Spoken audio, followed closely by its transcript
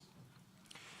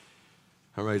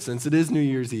All right, since it is New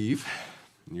Year's Eve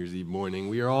morning,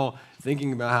 we are all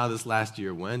thinking about how this last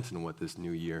year went and what this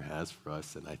new year has for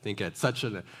us. And I think at such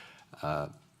a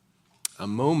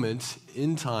moment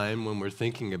in time when we're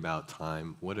thinking about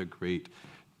time, what a great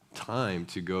time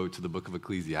to go to the book of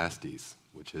Ecclesiastes,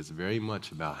 which is very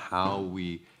much about how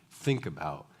we think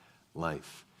about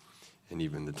life and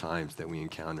even the times that we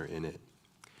encounter in it.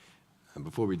 And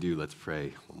before we do, let's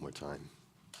pray one more time.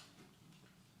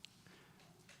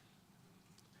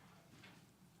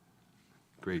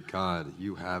 Great God,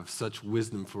 you have such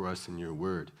wisdom for us in your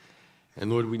word.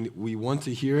 And Lord, we want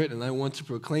to hear it and I want to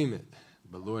proclaim it.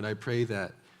 But Lord, I pray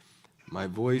that my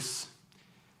voice,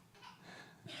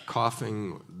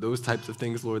 coughing, those types of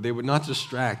things, Lord, they would not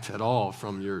distract at all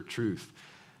from your truth.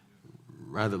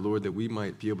 Rather, Lord, that we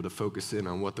might be able to focus in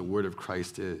on what the word of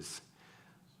Christ is.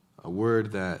 A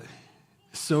word that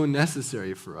is so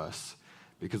necessary for us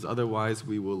because otherwise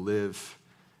we will live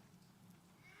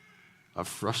a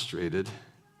frustrated,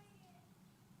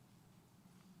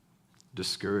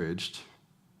 discouraged,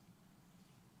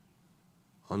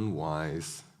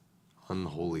 unwise,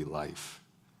 unholy life.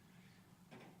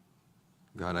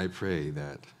 God, I pray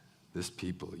that this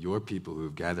people, your people who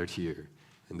have gathered here,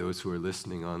 and those who are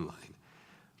listening online,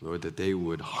 Lord, that they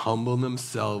would humble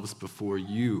themselves before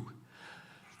you,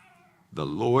 the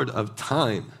Lord of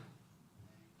time,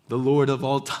 the Lord of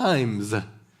all times.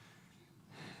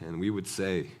 And we would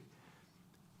say,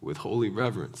 with holy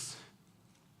reverence,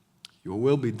 your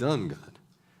will be done, God.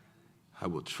 I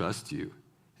will trust you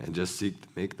and just seek to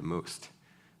make the most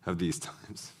of these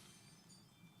times.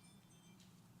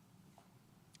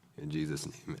 In Jesus'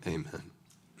 name,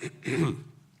 amen.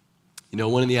 You know,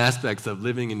 one of the aspects of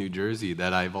living in New Jersey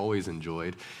that I've always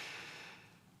enjoyed,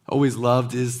 always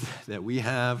loved, is that we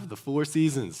have the four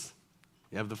seasons.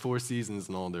 We have the four seasons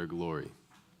in all their glory.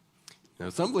 Now,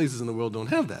 some places in the world don't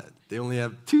have that. They only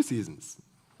have two seasons,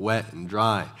 wet and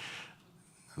dry.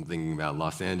 I'm thinking about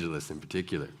Los Angeles in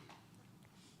particular.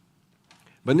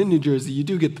 But in New Jersey, you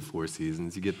do get the four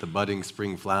seasons. You get the budding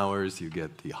spring flowers, you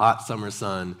get the hot summer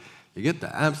sun, you get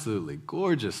the absolutely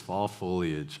gorgeous fall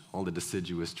foliage, all the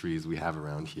deciduous trees we have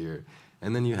around here,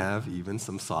 and then you have even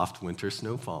some soft winter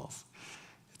snowfalls.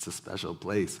 It's a special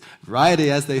place.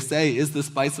 Variety, as they say, is the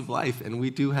spice of life, and we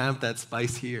do have that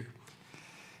spice here.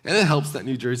 And it helps that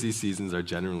New Jersey seasons are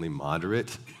generally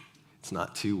moderate. It's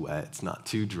not too wet, it's not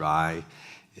too dry.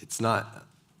 It's not,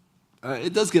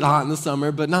 it does get hot in the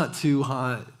summer, but not too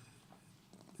hot.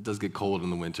 It does get cold in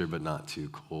the winter, but not too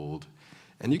cold.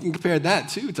 And you can compare that,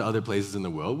 too, to other places in the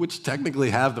world, which technically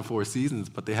have the four seasons,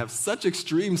 but they have such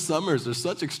extreme summers or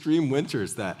such extreme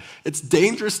winters that it's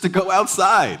dangerous to go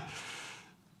outside.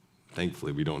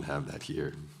 Thankfully, we don't have that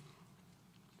here.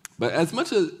 But as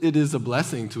much as it is a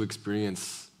blessing to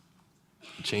experience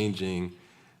changing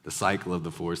the cycle of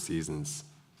the four seasons,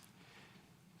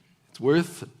 it's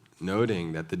worth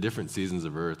noting that the different seasons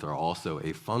of Earth are also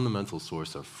a fundamental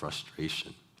source of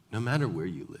frustration, no matter where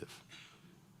you live.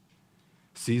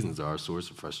 Seasons are a source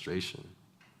of frustration.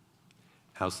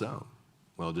 How so?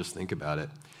 Well, just think about it.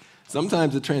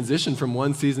 Sometimes the transition from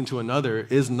one season to another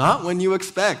is not when you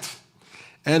expect,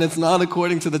 and it's not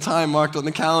according to the time marked on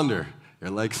the calendar.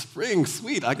 You're like, spring,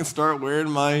 sweet, I can start wearing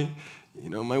my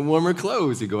warmer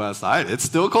clothes. You go outside, it's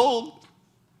still cold.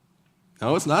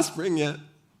 No, it's not spring yet.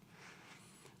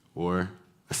 Or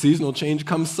a seasonal change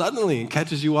comes suddenly and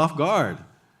catches you off guard.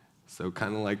 So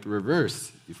kind of like the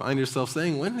reverse. You find yourself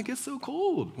saying, when did it get so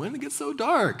cold? When did it get so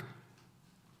dark?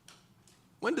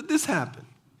 When did this happen?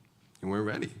 You weren't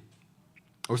ready.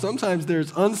 Or sometimes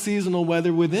there's unseasonal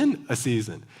weather within a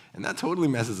season, and that totally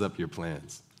messes up your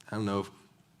plans. I don't know if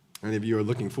any of you are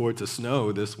looking forward to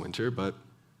snow this winter, but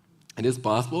it is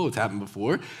possible. It's happened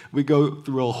before. We go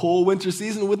through a whole winter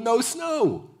season with no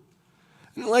snow.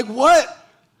 And you're like, what?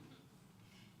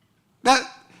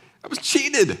 I was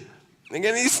cheated. I didn't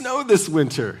get any snow this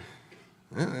winter.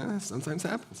 Yeah, sometimes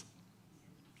happens.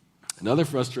 Another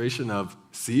frustration of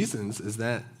seasons is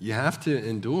that you have to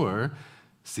endure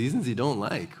seasons you don't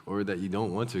like or that you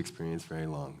don't want to experience very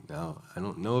long. Now,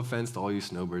 no offense to all you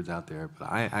snowbirds out there, but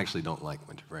I actually don't like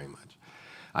winter very much.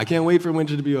 I can't wait for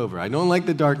winter to be over. I don't like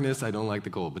the darkness. I don't like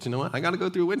the cold. But you know what? I got to go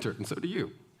through winter, and so do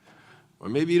you. Or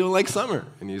maybe you don't like summer,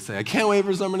 and you say, I can't wait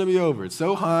for summer to be over. It's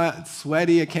so hot, it's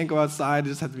sweaty, I can't go outside, I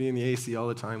just have to be in the AC all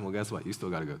the time. Well, guess what? You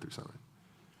still got to go through summer.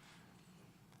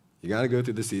 You got to go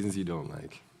through the seasons you don't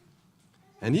like.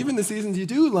 And even the seasons you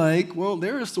do like, well,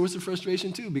 they're a source of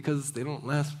frustration too, because they don't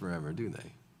last forever, do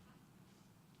they?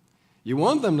 You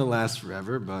want them to last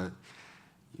forever, but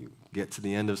you get to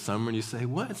the end of summer and you say,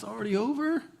 what, it's already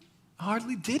over? I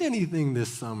hardly did anything this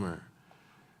summer.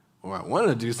 Or I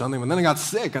wanted to do something, but then I got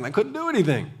sick and I couldn't do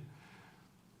anything.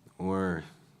 Or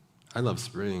I love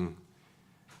spring,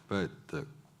 but the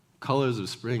colors of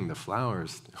spring, the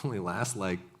flowers, only last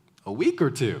like a week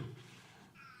or two.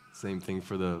 Same thing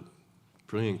for the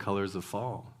brilliant colors of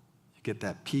fall. You get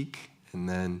that peak, and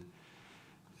then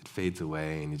it fades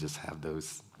away, and you just have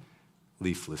those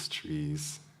leafless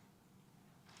trees.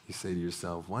 You say to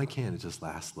yourself, why can't it just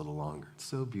last a little longer? It's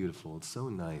so beautiful. It's so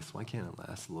nice. Why can't it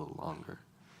last a little longer?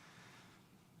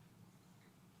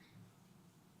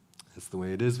 That's the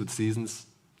way it is with seasons.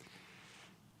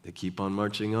 They keep on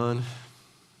marching on,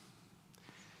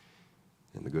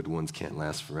 and the good ones can't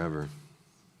last forever.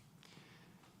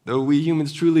 Though we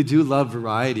humans truly do love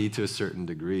variety to a certain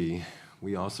degree,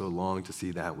 we also long to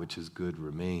see that which is good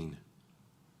remain.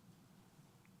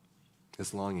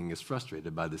 This longing is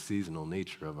frustrated by the seasonal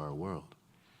nature of our world.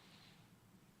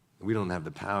 We don't have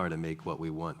the power to make what we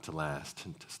want to last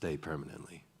and to stay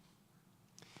permanently.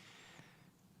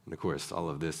 And of course, all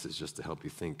of this is just to help you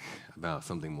think about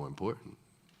something more important.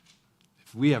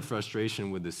 If we have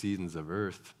frustration with the seasons of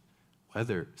earth,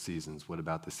 weather seasons, what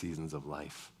about the seasons of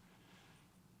life?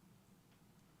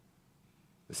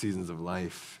 The seasons of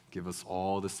life give us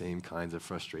all the same kinds of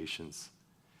frustrations,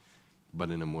 but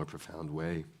in a more profound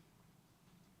way.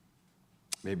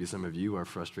 Maybe some of you are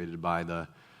frustrated by the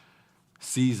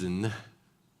seasons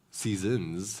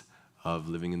of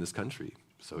living in this country,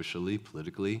 socially,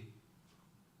 politically.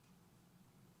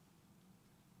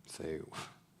 Say,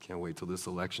 can't wait till this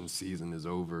election season is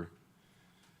over.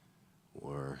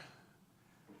 Or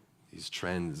these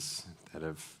trends that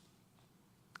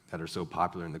are so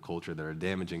popular in the culture that are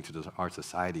damaging to our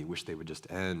society, wish they would just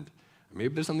end. Or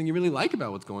maybe there's something you really like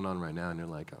about what's going on right now, and you're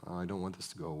like, oh, I don't want this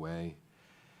to go away.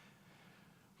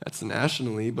 That's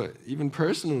nationally, but even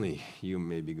personally, you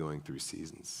may be going through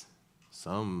seasons.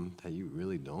 Some that you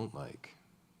really don't like,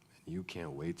 and you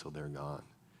can't wait till they're gone.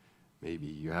 Maybe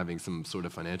you're having some sort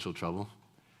of financial trouble,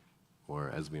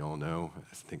 or as we all know,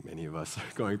 I think many of us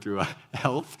are going through a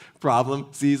health problem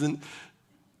season,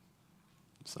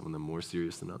 some of them more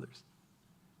serious than others.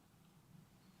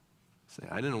 Say,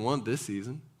 I didn't want this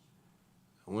season.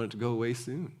 I want it to go away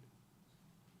soon.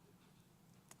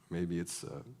 Maybe it's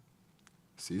a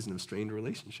season of strained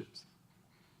relationships.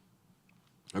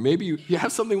 Or maybe you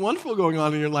have something wonderful going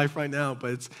on in your life right now,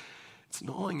 but it's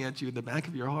gnawing at you at the back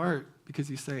of your heart because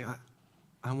you say,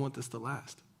 I want this to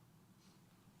last.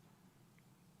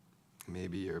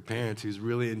 Maybe you're a parent who's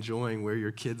really enjoying where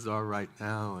your kids are right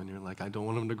now, and you're like, I don't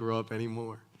want them to grow up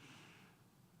anymore.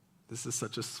 This is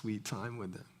such a sweet time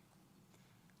with them.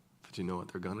 But you know what?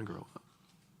 They're going to grow up.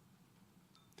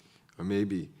 Or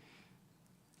maybe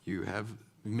you have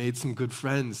made some good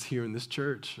friends here in this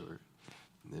church or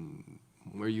in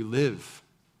where you live,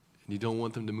 and you don't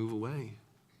want them to move away.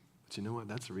 But you know what?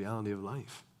 That's the reality of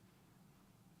life.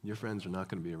 Your friends are not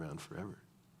going to be around forever.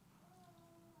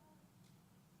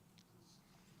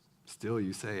 Still,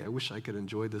 you say, I wish I could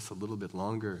enjoy this a little bit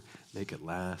longer, make it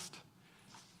last.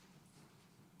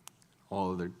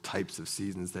 All other types of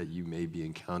seasons that you may be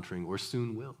encountering or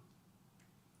soon will.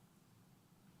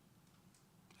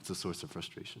 It's a source of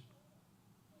frustration.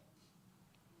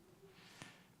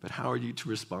 But how are you to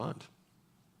respond?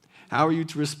 How are you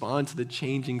to respond to the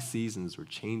changing seasons or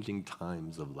changing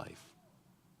times of life?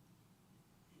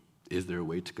 Is there a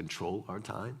way to control our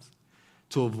times?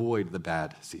 To avoid the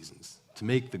bad seasons? To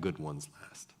make the good ones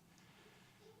last?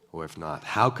 Or if not,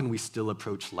 how can we still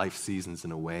approach life seasons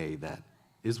in a way that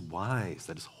is wise,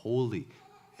 that is holy,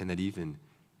 and that even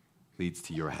leads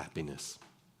to your happiness?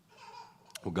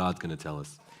 Well, God's going to tell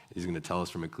us. He's going to tell us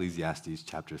from Ecclesiastes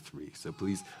chapter 3. So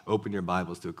please open your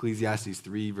Bibles to Ecclesiastes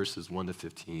 3, verses 1 to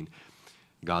 15.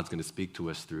 God's going to speak to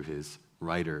us through his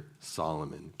writer,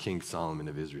 Solomon, King Solomon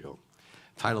of Israel.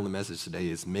 The title of the message today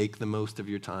is Make the Most of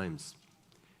Your Times.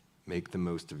 Make the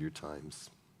most of your times.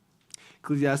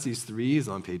 Ecclesiastes 3 is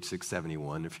on page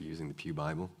 671 if you're using the Pew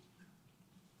Bible.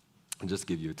 I'll just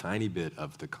give you a tiny bit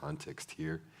of the context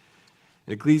here.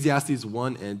 In Ecclesiastes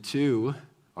 1 and 2,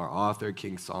 our author,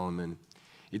 King Solomon,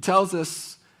 he tells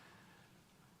us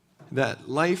that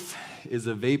life is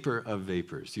a vapor of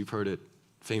vapors. You've heard it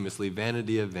famously,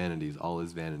 vanity of vanities, all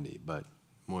is vanity, but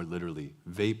more literally,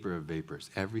 vapor of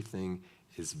vapors. Everything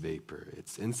is vapor.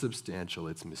 It's insubstantial,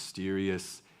 it's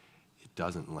mysterious, it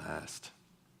doesn't last.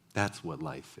 That's what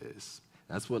life is.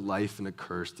 That's what life in a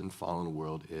cursed and fallen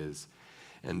world is.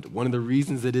 And one of the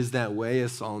reasons it is that way,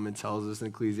 as Solomon tells us in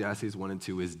Ecclesiastes 1 and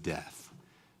 2, is death.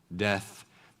 Death,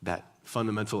 that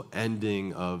fundamental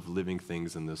ending of living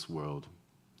things in this world.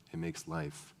 It makes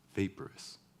life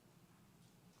vaporous.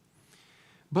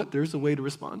 But there's a way to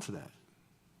respond to that.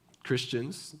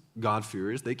 Christians,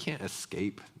 God-fearers, they can't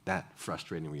escape that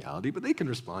frustrating reality, but they can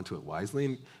respond to it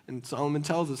wisely, and Solomon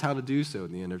tells us how to do so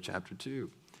in the end of chapter 2.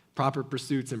 Proper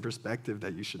pursuits and perspective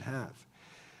that you should have.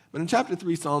 But in chapter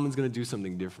 3, Solomon's going to do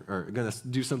something different, or going to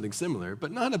do something similar,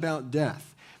 but not about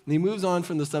death. And he moves on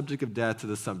from the subject of death to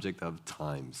the subject of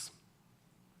times.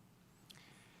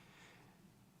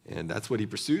 And that's what he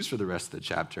pursues for the rest of the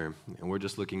chapter. And we're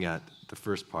just looking at the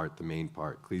first part, the main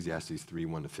part, Ecclesiastes 3,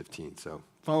 1 to 15. So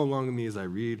follow along with me as I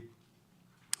read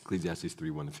Ecclesiastes 3,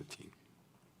 1 to 15.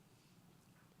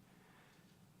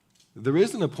 There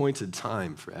is an appointed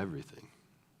time for everything,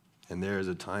 and there is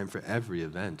a time for every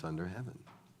event under heaven.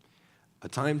 A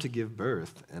time to give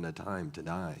birth and a time to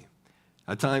die.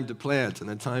 A time to plant and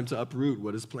a time to uproot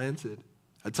what is planted.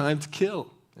 A time to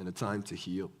kill and a time to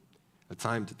heal. A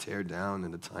time to tear down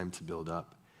and a time to build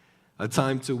up. A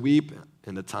time to weep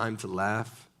and a time to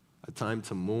laugh. A time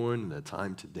to mourn and a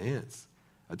time to dance.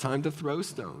 A time to throw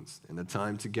stones and a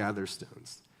time to gather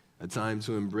stones. A time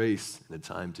to embrace and a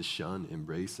time to shun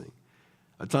embracing.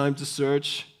 A time to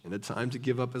search and a time to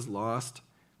give up as lost.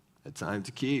 A time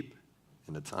to keep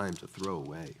and a time to throw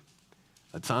away.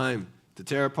 A time to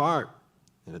tear apart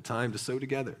and a time to sew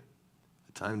together.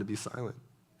 A time to be silent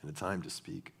and a time to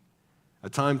speak. A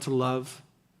time to love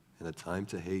and a time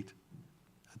to hate.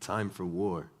 A time for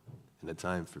war and a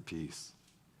time for peace.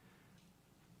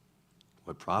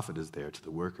 What profit is there to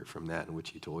the worker from that in which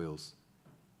he toils?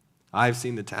 I have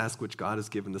seen the task which God has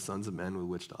given the sons of men with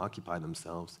which to occupy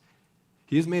themselves.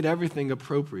 He has made everything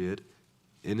appropriate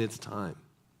in its time.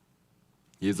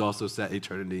 He has also set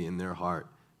eternity in their heart,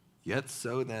 yet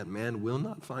so that man will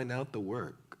not find out the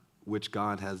work which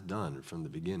God has done from the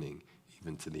beginning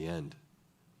even to the end.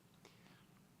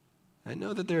 I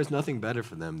know that there is nothing better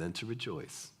for them than to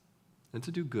rejoice and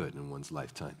to do good in one's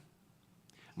lifetime.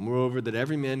 Moreover, that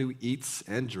every man who eats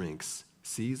and drinks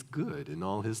sees good in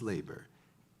all his labor.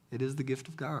 It is the gift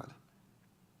of God.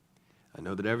 I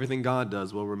know that everything God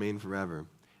does will remain forever.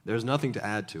 There's nothing to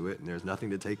add to it, and there's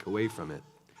nothing to take away from it.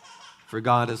 For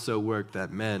God has so worked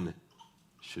that men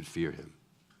should fear him.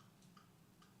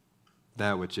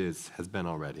 That which is has been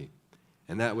already,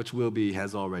 and that which will be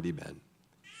has already been.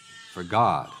 For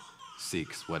God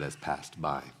seeks what has passed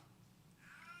by.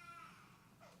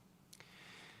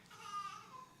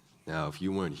 Now, if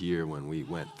you weren't here when we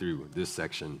went through this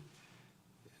section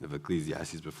of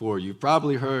Ecclesiastes before, you've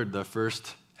probably heard the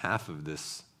first half of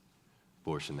this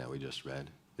portion that we just read.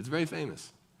 It's very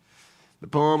famous. The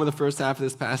poem of the first half of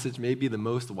this passage may be the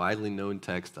most widely known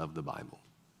text of the Bible.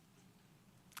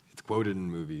 It's quoted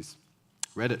in movies,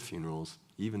 read at funerals,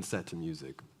 even set to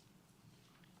music.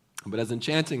 But as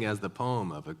enchanting as the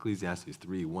poem of Ecclesiastes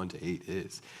 3, 1 to 8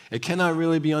 is, it cannot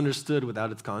really be understood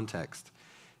without its context.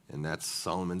 And that's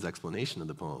Solomon's explanation of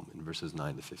the poem in verses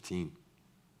 9 to 15.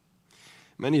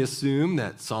 Many assume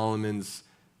that Solomon's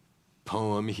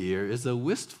poem here is a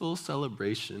wistful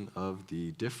celebration of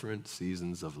the different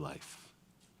seasons of life.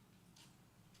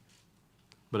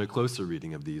 But a closer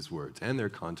reading of these words and their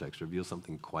context reveals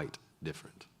something quite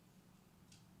different.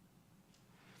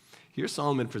 Here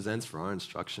Solomon presents for our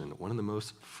instruction one of the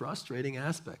most frustrating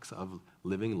aspects of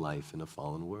living life in a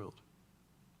fallen world.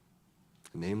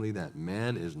 Namely, that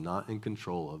man is not in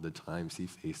control of the times he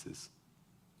faces,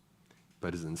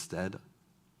 but is instead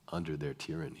under their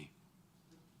tyranny.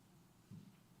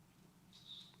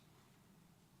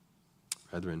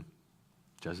 Brethren,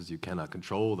 just as you cannot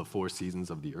control the 4 seasons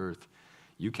of the earth,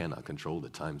 you cannot control the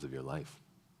times of your life.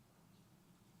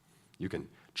 You can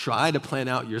try to plan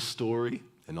out your story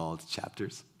in all its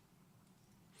chapters.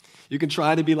 You can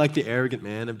try to be like the arrogant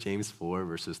man of James 4,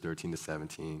 verses 13 to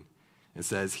 17. And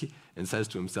says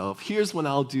to himself, here's when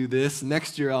I'll do this,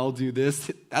 next year I'll do this,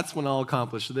 that's when I'll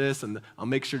accomplish this, and I'll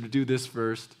make sure to do this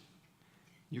first.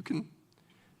 You can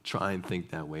try and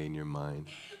think that way in your mind.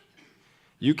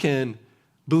 You can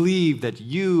believe that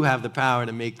you have the power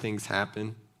to make things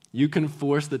happen. You can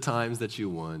force the times that you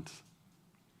want.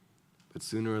 But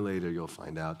sooner or later, you'll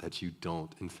find out that you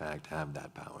don't, in fact, have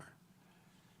that power.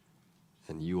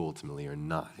 And you ultimately are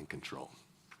not in control.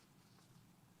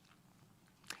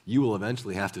 You will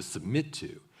eventually have to submit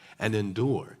to and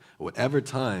endure whatever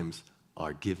times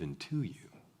are given to you,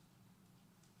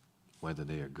 whether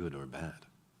they are good or bad.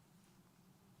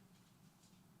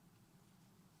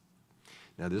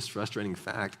 Now, this frustrating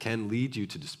fact can lead you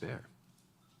to despair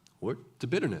or to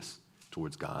bitterness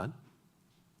towards God,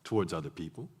 towards other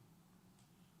people.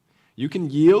 You can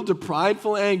yield to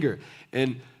prideful anger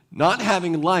and not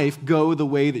having life go the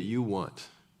way that you want,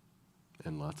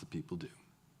 and lots of people do.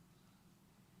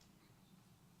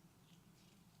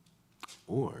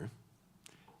 Or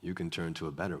you can turn to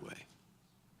a better way.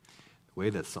 the way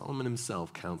that Solomon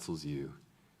himself counsels you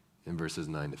in verses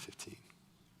 9 to 15.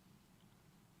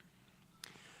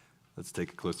 Let's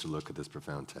take a closer look at this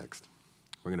profound text.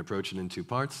 We're going to approach it in two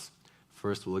parts.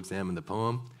 First, we'll examine the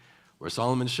poem where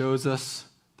Solomon shows us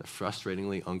the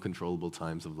frustratingly uncontrollable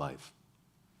times of life.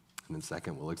 And then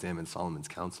second, we'll examine Solomon's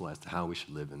counsel as to how we should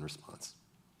live in response.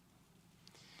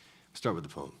 Start with the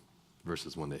poem,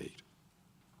 verses 1 to 8.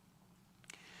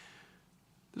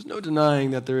 There's no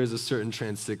denying that there is a certain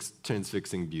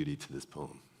transfixing beauty to this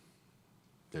poem.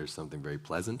 There's something very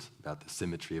pleasant about the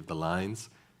symmetry of the lines,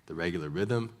 the regular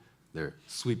rhythm, their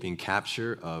sweeping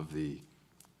capture of the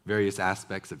various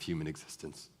aspects of human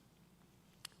existence.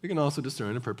 We can also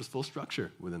discern a purposeful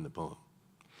structure within the poem.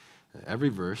 Every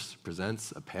verse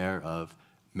presents a pair of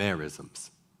merisms.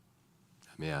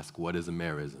 I may ask, what is a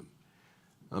merism?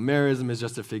 A merism is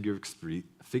just a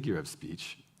figure of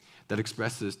speech that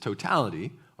expresses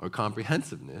totality or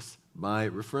comprehensiveness by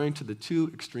referring to the two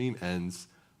extreme ends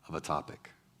of a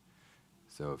topic.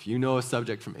 So if you know a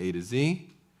subject from A to Z,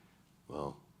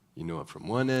 well, you know it from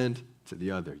one end to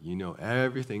the other. You know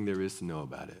everything there is to know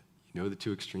about it. You know the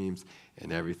two extremes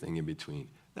and everything in between.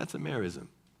 That's a merism.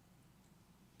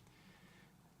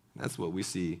 That's what we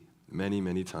see many,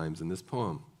 many times in this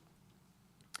poem.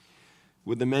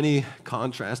 With the many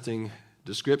contrasting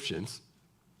descriptions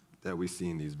that we see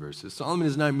in these verses, Solomon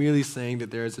is not merely saying that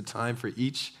there is a time for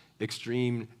each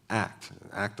extreme act, an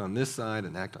act on this side,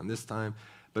 an act on this time,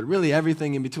 but really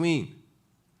everything in between.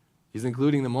 He's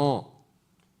including them all.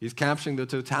 He's capturing the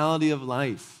totality of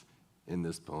life in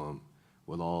this poem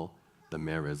with all the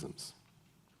merisms.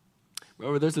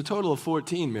 However, there's a total of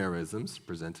 14 merisms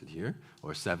presented here,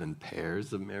 or 7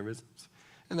 pairs of merisms.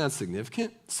 And that's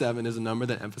significant. 7 is a number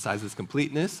that emphasizes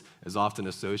completeness, is often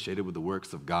associated with the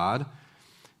works of God.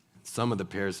 Some of the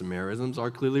pairs of merisms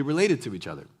are clearly related to each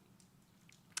other.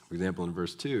 For example, in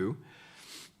verse 2,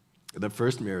 the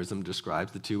first merism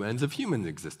describes the two ends of human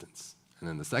existence. And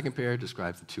then the second pair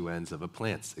describes the two ends of a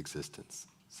plant's existence.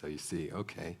 So you see,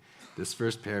 okay, this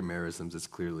first pair of merisms is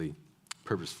clearly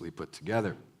purposefully put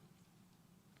together.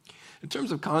 In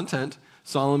terms of content,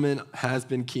 Solomon has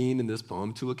been keen in this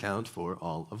poem to account for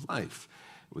all of life.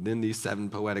 Within these 7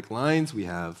 poetic lines, we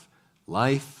have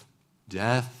life,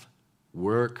 death,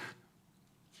 work,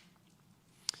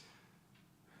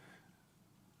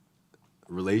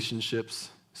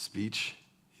 relationships, speech,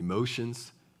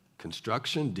 emotions,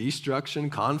 construction,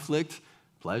 destruction, conflict,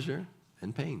 pleasure,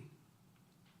 and pain.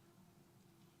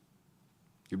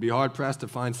 You'd be hard-pressed to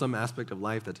find some aspect of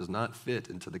life that does not fit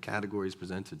into the categories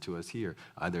presented to us here,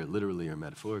 either literally or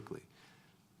metaphorically.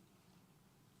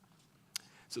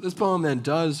 So this poem then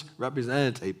does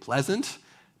represent a pleasant,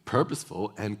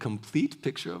 purposeful, and complete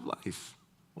picture of life.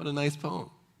 What a nice poem.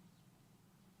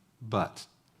 But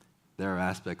there are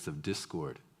aspects of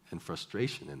discord and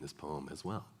frustration in this poem as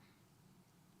well.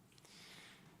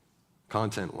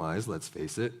 Content-wise, let's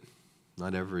face it,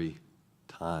 not every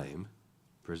time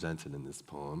presented in this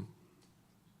poem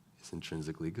is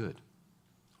intrinsically good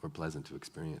or pleasant to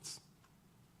experience.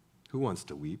 Who wants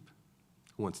to weep?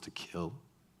 Who wants to kill?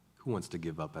 Who wants to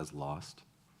give up as lost?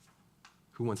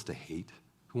 Who wants to hate?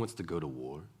 Who wants to go to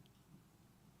war?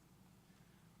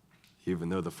 Even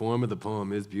though the form of the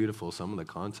poem is beautiful, some of the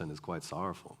content is quite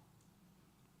sorrowful.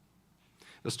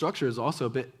 The structure is also a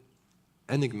bit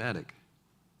enigmatic,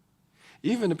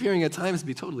 even appearing at times to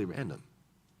be totally random.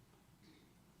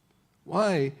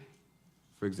 Why,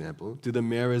 for example, do the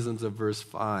merisms of verse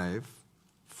 5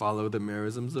 follow the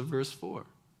merisms of verse 4?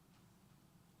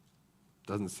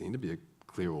 Doesn't seem to be a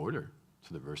clear order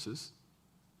to the verses,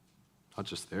 not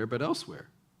just there, but elsewhere.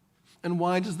 And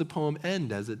why does the poem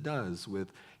end as it does,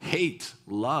 with hate,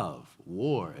 love,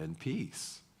 war, and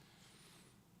peace?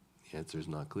 The answer is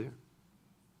not clear.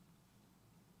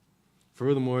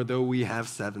 Furthermore, though we have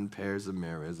 7 pairs of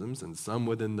merisms, and some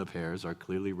within the pairs are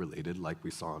clearly related, like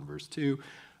we saw in verse 2,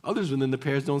 others within the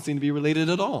pairs don't seem to be related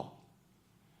at all.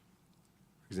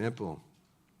 For example,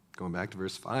 going back to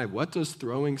verse 5, what does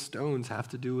throwing stones have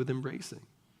to do with embracing?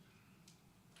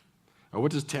 Or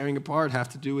what does tearing apart have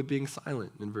to do with being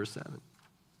silent in verse 7?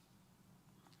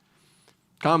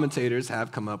 Commentators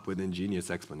have come up with ingenious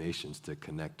explanations to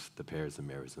connect the pairs of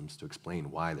merisms to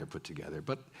explain why they're put together,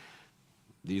 but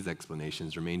these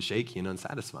explanations remain shaky and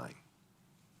unsatisfying.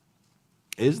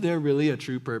 Is there really a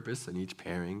true purpose in each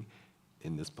pairing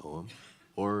in this poem,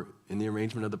 or in the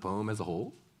arrangement of the poem as a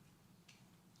whole?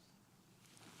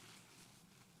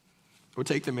 Or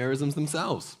take the merisms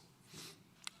themselves.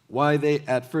 Why they,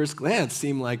 at first glance,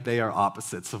 seem like they are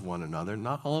opposites of one another,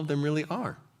 not all of them really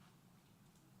are.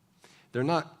 They're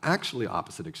not actually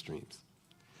opposite extremes.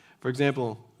 For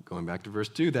example, going back to verse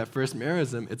 2, that first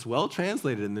merism, it's well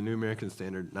translated in the New American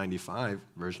Standard 95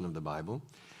 version of the Bible.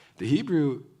 The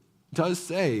Hebrew does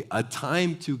say a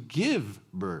time to give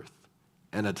birth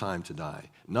and a time to die,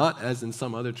 not as in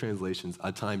some other translations,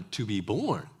 a time to be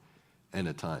born and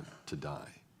a time to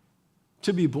die.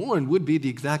 To be born would be the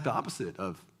exact opposite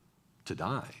of to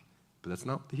die, but that's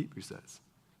not what the Hebrew says.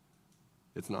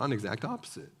 It's not an exact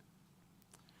opposite.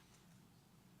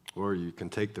 Or you can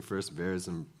take the first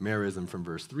merism from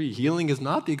verse 3. Healing is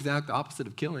not the exact opposite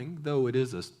of killing, though it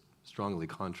is a strongly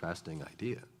contrasting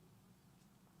idea.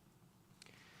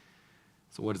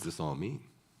 So what does this all mean?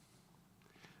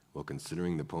 Well,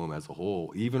 considering the poem as a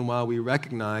whole, even while we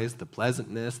recognize the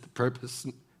pleasantness, the purpose,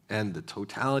 and the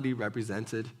totality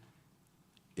represented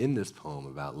in this poem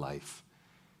about life,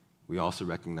 we also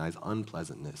recognize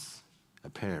unpleasantness,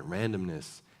 apparent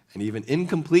randomness, and even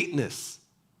incompleteness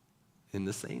in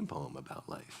the same poem about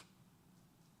life.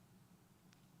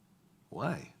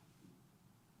 Why?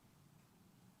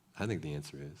 I think the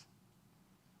answer is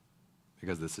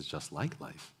because this is just like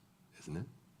life, isn't it?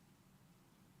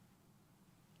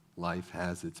 Life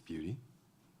has its beauty.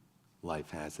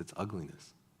 Life has its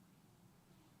ugliness.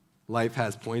 Life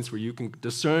has points where you can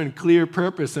discern clear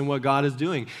purpose in what God is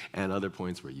doing, and other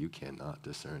points where you cannot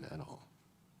discern at all.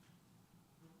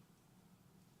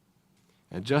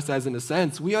 And just as in a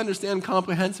sense, we understand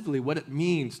comprehensively what it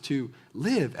means to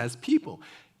live as people,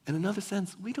 in another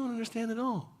sense, we don't understand at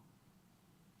all.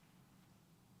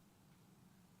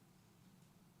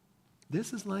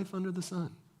 This is life under the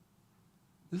sun.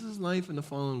 This is life in the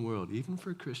fallen world, even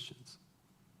for Christians.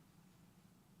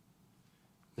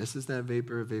 This is that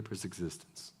vapor of vapor's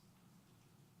existence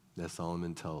that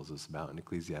Solomon tells us about in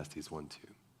Ecclesiastes 1:2.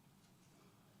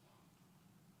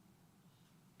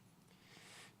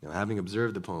 Now, having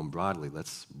observed the poem broadly,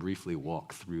 let's briefly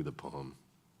walk through the poem.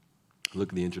 Look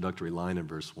at the introductory line in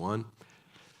verse 1.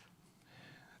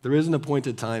 There is an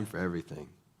appointed time for everything,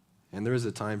 and there is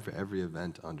a time for every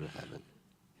event under heaven.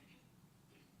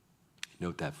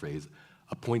 Note that phrase,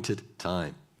 appointed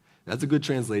time. That's a good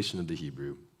translation of the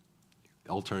Hebrew.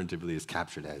 Alternatively, it's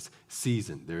captured as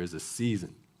season. There is a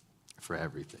season for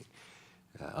everything.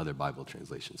 Other Bible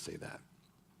translations say that.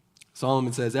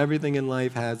 Solomon says everything in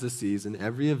life has a season.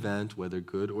 Every event, whether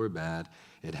good or bad,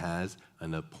 it has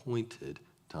an appointed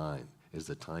time. It is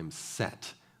a time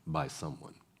set by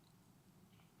someone.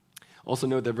 Also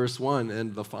note that verse 1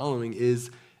 and the following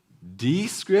is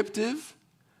descriptive,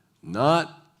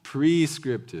 not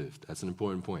prescriptive. That's an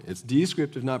important point. It's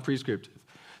descriptive, not prescriptive.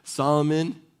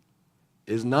 Solomon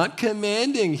is not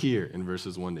commanding here in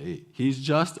verses 1 to 8. He's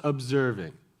just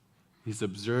observing. He's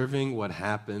observing what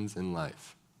happens in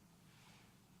life.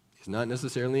 He's not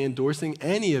necessarily endorsing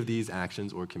any of these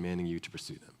actions or commanding you to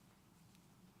pursue them.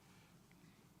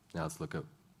 Now let's look at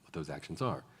what those actions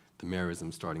are. The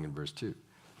merism starting in verse 2.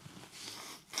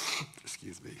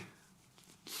 Excuse me.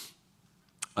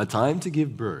 A time to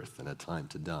give birth and a time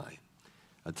to die.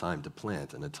 A time to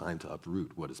plant and a time to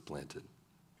uproot what is planted.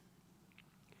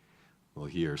 Well,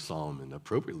 here Solomon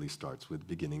appropriately starts with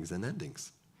beginnings and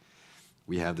endings.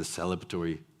 We have the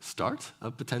celebratory start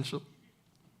of potential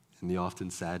and the often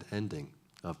sad ending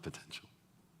of potential.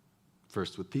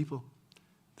 First with people,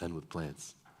 then with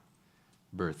plants.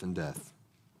 Birth and death,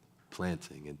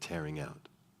 planting and tearing out.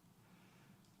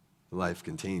 Life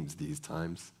contains these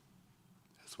times,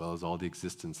 as well as all the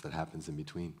existence that happens in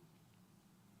between.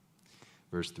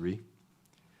 Verse 3,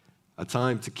 a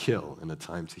time to kill and a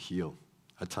time to heal,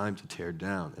 a time to tear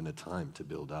down and a time to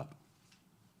build up.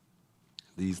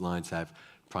 These lines have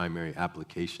primary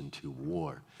application to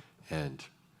war and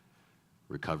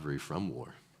recovery from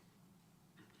war.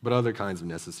 But other kinds of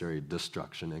necessary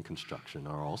destruction and construction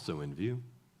are also in view.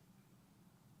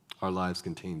 Our lives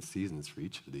contain seasons for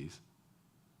each of these.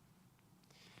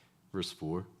 Verse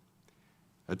 4,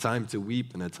 a time to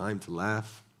weep and a time to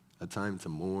laugh, a time to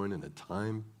mourn and a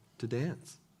time to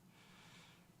dance.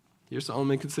 Here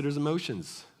Solomon considers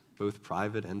emotions, both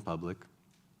private and public.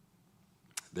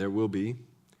 There will be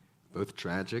both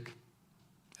tragic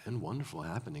and wonderful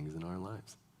happenings in our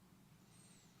lives.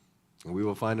 And we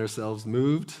will find ourselves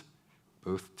moved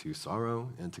both to sorrow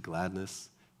and to gladness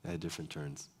at different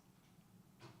turns.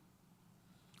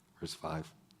 Verse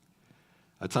 5,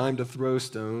 a time to throw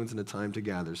stones and a time to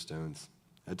gather stones,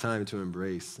 a time to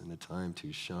embrace and a time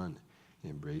to shun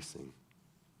embracing.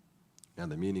 Now,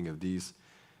 the meaning of these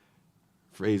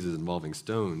phrases involving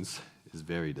stones is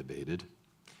very debated.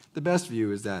 The best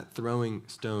view is that throwing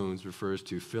stones refers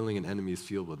to filling an enemy's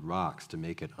field with rocks to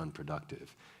make it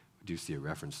unproductive. We do see a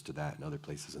reference to that in other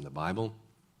places in the Bible.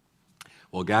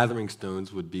 While gathering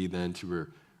stones would be then to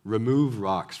remove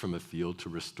rocks from a field to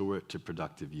restore it to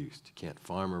productive use. You can't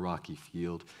farm a rocky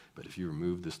field, but if you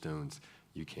remove the stones,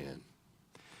 you can.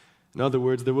 In other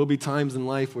words, there will be times in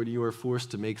life where you are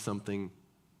forced to make something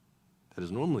that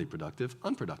is normally productive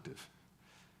unproductive,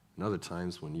 and other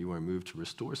times when you are moved to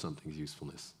restore something's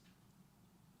usefulness.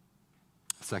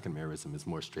 The second merism is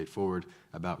more straightforward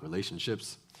about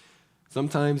relationships.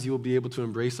 Sometimes you will be able to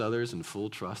embrace others in full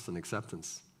trust and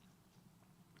acceptance,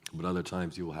 but other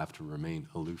times you will have to remain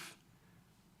aloof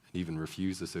and even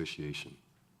refuse association.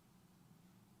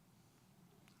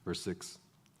 Verse 6,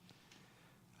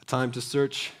 a time to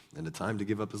search and a time to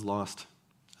give up is lost,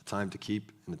 a time to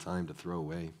keep and a time to throw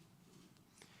away.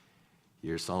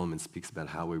 Here Solomon speaks about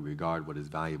how we regard what is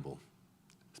valuable,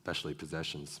 especially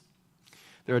possessions.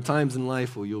 There are times in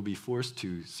life where you'll be forced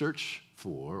to search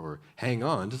for or hang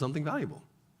on to something valuable.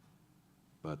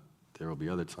 But there will be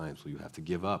other times where you have to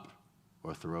give up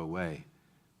or throw away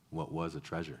what was a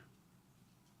treasure.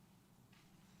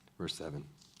 Verse 7.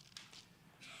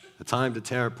 A time to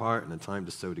tear apart and a time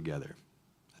to sew together.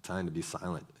 A time to be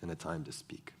silent and a time to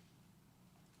speak.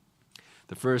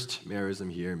 The first merism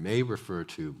here may refer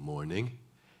to mourning.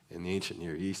 In the ancient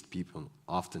Near East, people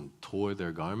often tore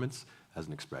their garments as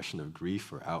an expression of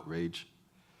grief or outrage.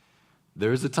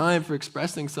 There is a time for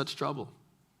expressing such trouble,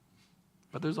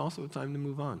 but there's also a time to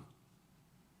move on.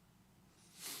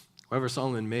 However,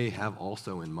 Solomon may have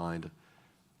also in mind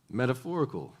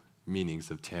metaphorical meanings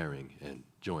of tearing and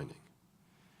joining,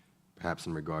 perhaps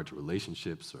in regard to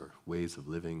relationships or ways of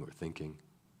living or thinking.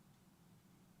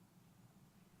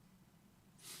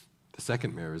 The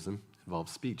second merism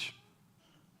involves speech.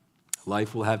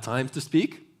 Life will have times to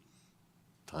speak,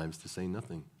 times to say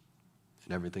nothing,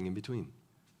 and everything in between.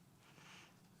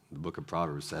 The book of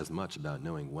Proverbs says much about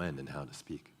knowing when and how to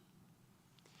speak.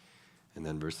 And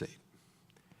then verse 8.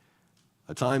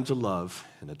 A time to love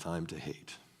and a time to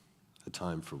hate, a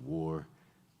time for war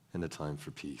and a time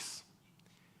for peace.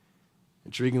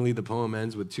 Intriguingly, the poem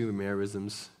ends with two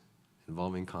merisms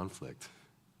involving conflict.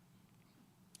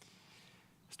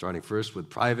 Starting first with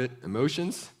private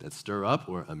emotions that stir up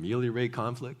or ameliorate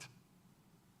conflict,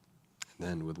 and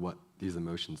then with what these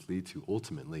emotions lead to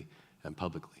ultimately and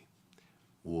publicly,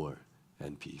 war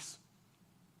and peace.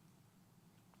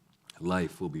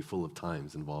 Life will be full of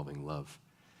times involving love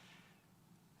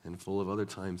and full of other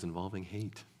times involving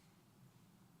hate.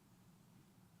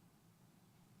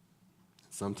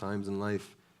 Sometimes in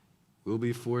life, we'll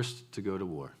be forced to go to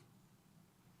war.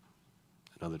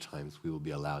 And other times, we will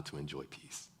be allowed to enjoy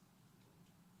peace.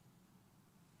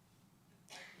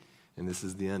 And this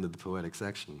is the end of the poetic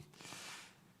section.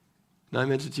 Now, I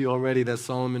mentioned to you already that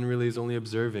Solomon really is only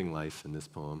observing life in this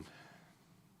poem,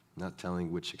 not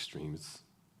telling which extremes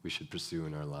we should pursue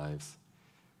in our lives,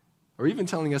 or even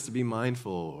telling us to be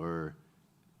mindful or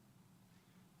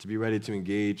to be ready to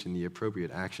engage in the appropriate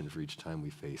action for each time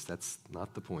we face. That's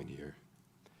not the point here.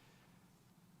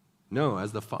 No,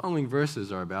 as the following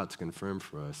verses are about to confirm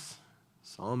for us,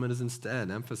 Solomon is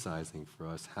instead emphasizing for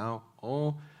us how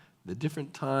all the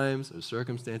different times or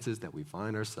circumstances that we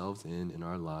find ourselves in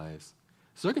our lives,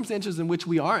 circumstances in which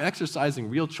we are exercising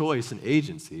real choice and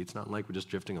agency. It's not like we're just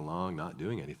drifting along, not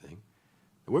doing anything.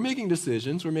 We're making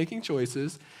decisions, we're making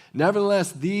choices.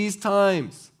 Nevertheless, these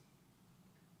times,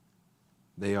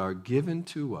 they are given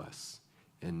to us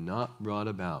and not brought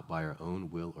about by our own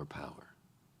will or power.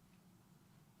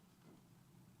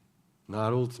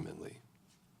 Not ultimately.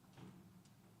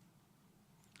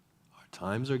 Our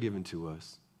times are given to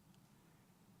us,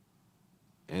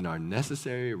 and our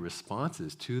necessary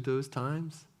responses to those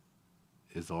times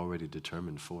is already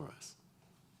determined for us.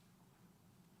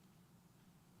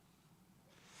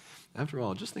 After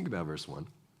all, just think about verse 1.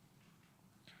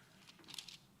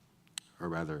 Or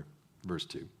rather, verse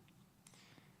 2.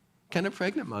 Can a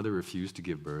pregnant mother refuse to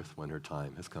give birth when her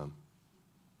time has come?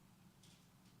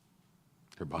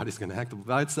 Her body's going to act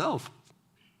by itself.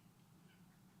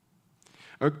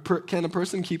 Or can a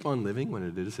person keep on living when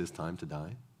it is his time to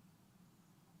die?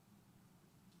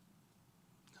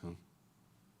 No.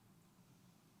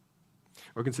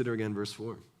 Or consider again verse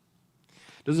 4.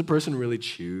 Does a person really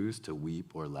choose to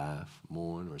weep or laugh,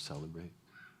 mourn or celebrate?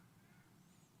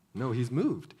 No, he's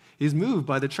moved. He's moved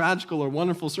by the tragical or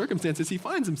wonderful circumstances he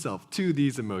finds himself to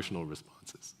these emotional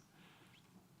responses.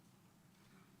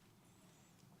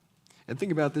 And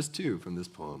think about this too from this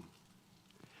poem.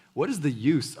 What is the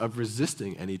use of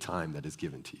resisting any time that is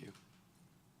given to you?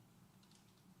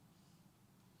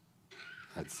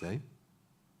 I'd say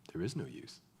there is no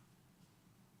use.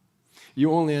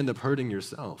 You only end up hurting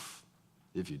yourself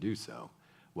if you do so,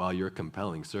 while your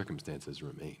compelling circumstances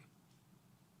remain.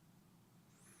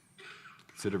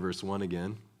 Consider verse 1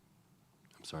 again.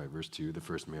 verse 2, the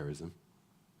first merism.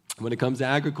 When it comes to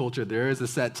agriculture, there is a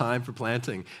set time for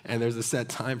planting, and there's a set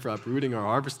time for uprooting or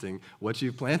harvesting what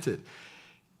you've planted.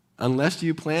 Unless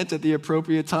you plant at the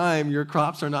appropriate time, your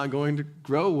crops are not going to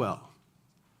grow well.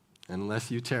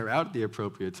 Unless you tear out at the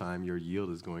appropriate time, your yield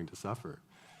is going to suffer.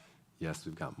 Yes,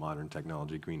 we've got modern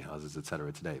technology, greenhouses, et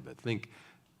cetera, today, but think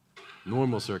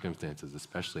normal circumstances,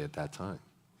 especially at that time.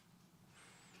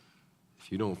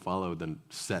 If you don't follow the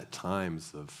set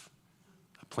times of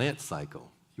a plant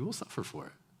cycle, you will suffer for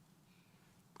it.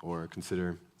 Or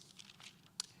consider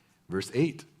verse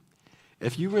 8.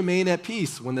 If you remain at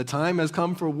peace when the time has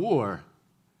come for war,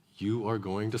 you are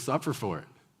going to suffer for it.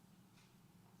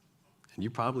 And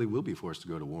you probably will be forced to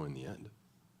go to war in the end.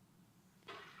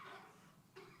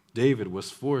 David was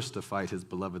forced to fight his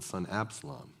beloved son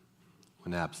Absalom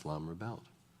when Absalom rebelled.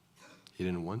 He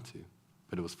didn't want to,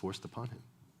 but it was forced upon him.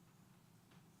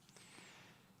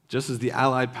 Just as the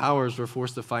Allied powers were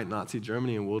forced to fight Nazi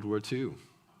Germany in World War II,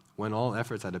 when all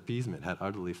efforts at appeasement had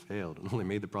utterly failed and only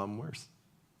made the problem worse.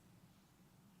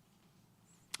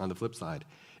 On the flip side,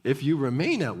 if you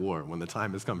remain at war when the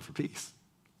time has come for peace,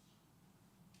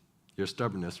 your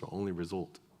stubbornness will only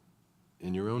result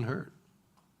in your own hurt,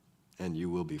 and you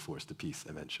will be forced to peace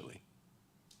eventually.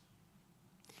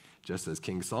 Just as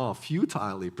King Saul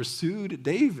futilely pursued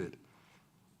David,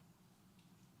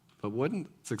 but wasn't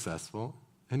successful,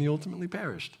 and he ultimately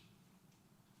perished.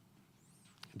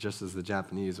 Just as the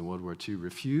Japanese in World War II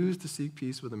refused to seek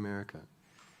peace with America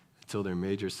until their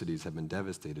major cities had been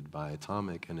devastated by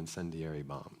atomic and incendiary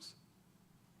bombs.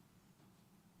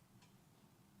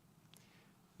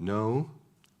 Know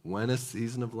when a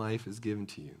season of life is given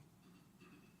to you,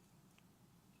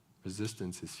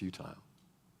 resistance is futile.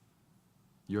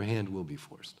 Your hand will be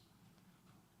forced.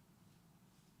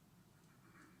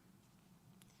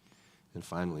 And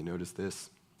finally, notice this.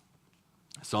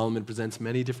 Solomon presents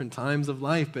many different times of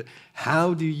life, but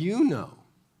how do you know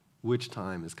which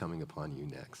time is coming upon you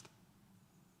next?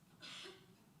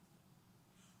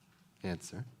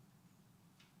 Answer,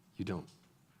 you don't.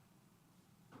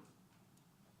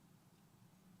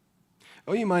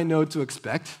 Oh, you might know to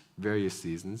expect various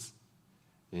seasons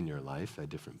in your life at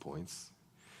different points.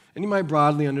 And you might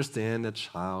broadly understand that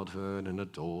childhood and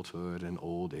adulthood and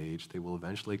old age, they will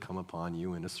eventually come upon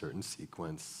you in a certain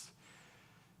sequence.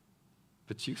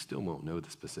 But you still won't know the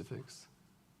specifics.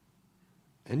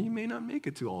 And you may not make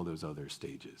it to all those other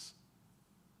stages.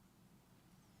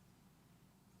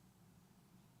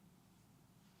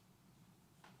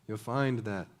 You'll find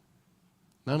that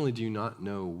not only do you not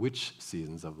know which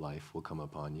seasons of life will come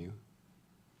upon you,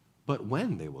 but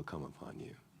when they will come upon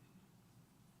you.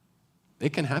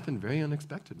 It can happen very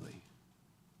unexpectedly.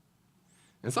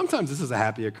 And sometimes this is a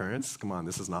happy occurrence. Come on,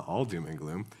 this is not all doom and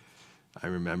gloom.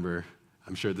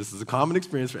 I'm sure this is a common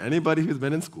experience for anybody who's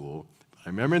been in school. I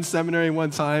remember in seminary one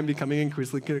time becoming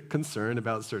increasingly concerned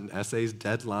about certain essays'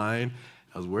 deadline.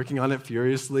 I was working on it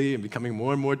furiously and becoming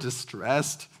more and more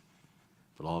distressed.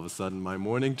 But all of a sudden, my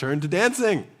morning turned to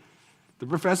dancing. The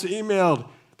professor emailed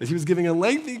that he was giving a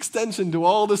lengthy extension to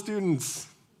all the students.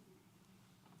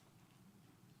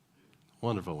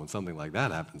 Wonderful when something like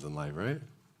that happens in life, right?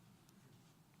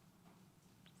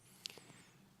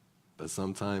 But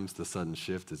sometimes the sudden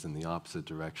shift is in the opposite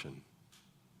direction,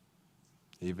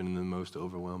 even in the most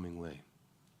overwhelming way.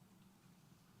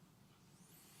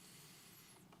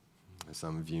 As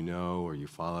some of you know or you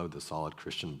follow the Solid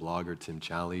Christian blogger Tim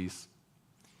Challies,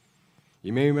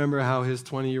 you may remember how his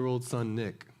 20-year-old son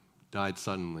Nick died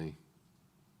suddenly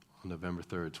on November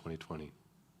 3rd, 2020.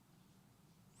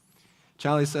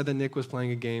 Challies said that Nick was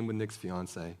playing a game with Nick's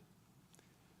fiancée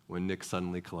when Nick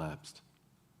suddenly collapsed.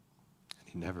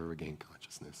 He never regained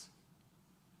consciousness.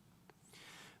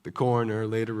 The coroner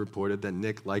later reported that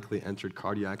Nick likely entered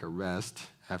cardiac arrest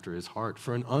after his heart,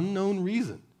 for an unknown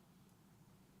reason,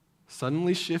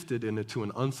 suddenly shifted into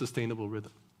an unsustainable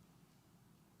rhythm.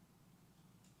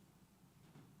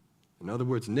 In other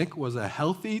words, Nick was a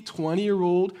healthy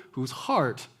 20-year-old whose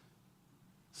heart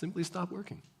simply stopped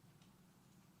working.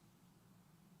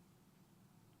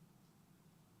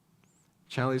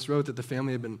 Challies wrote that the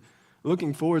family had been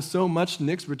looking forward so much to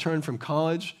Nick's return from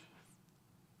college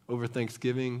over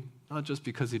Thanksgiving, not just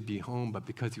because he'd be home, but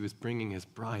because he was bringing his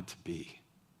bride-to-be.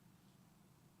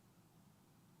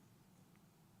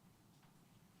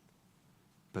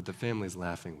 But the family's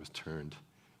laughing was turned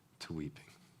to weeping.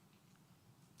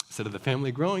 Instead of the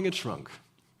family growing, it shrunk.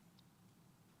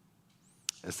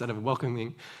 Instead of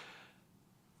welcoming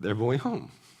their boy home,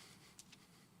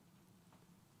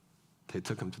 they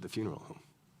took him to the funeral home.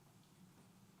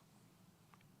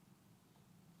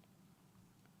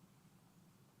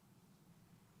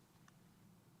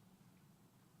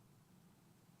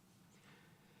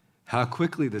 how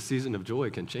quickly the season of joy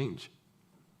can change.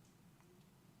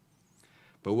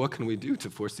 But what can we do to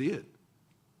foresee it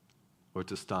or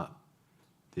to stop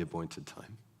the appointed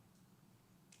time?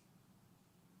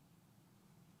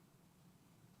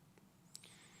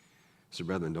 So,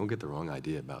 brethren, don't get the wrong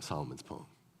idea about Solomon's poem.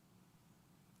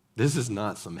 This is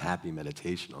not some happy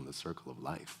meditation on the circle of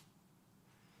life.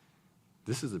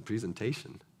 This is a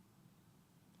presentation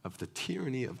of the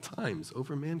tyranny of times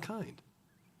over mankind,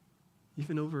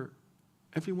 even over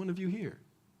every one of you here.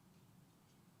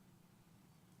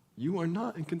 You are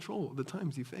not in control of the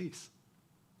times you face.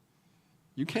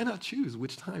 You cannot choose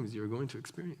which times you are going to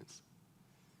experience.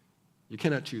 You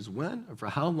cannot choose when or for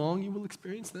how long you will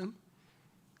experience them,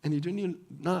 and you do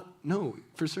not know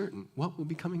for certain what will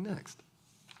be coming next.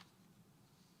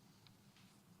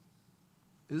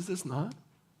 Is this not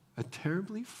a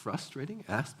terribly frustrating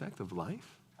aspect of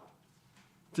life?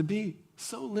 To be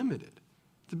so limited,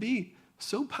 to be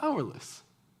so powerless.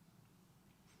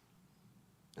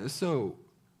 And so,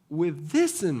 with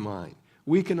this in mind,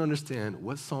 we can understand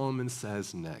what Solomon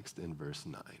says next in verse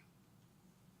 9.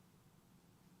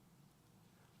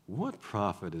 What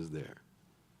profit is there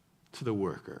to the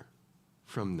worker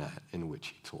from that in which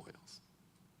he toils?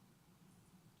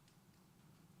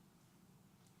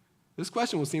 This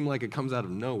question will seem like it comes out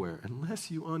of nowhere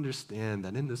unless you understand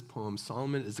that in this poem,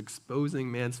 Solomon is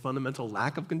exposing man's fundamental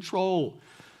lack of control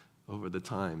over the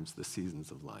times, the seasons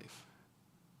of life.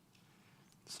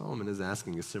 Solomon is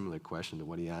asking a similar question to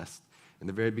what he asked in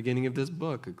the very beginning of this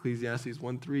book, Ecclesiastes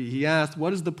 1:3. He asked,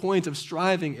 what is the point of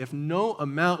striving if no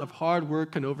amount of hard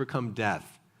work can overcome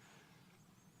death?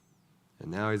 And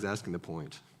now he's asking the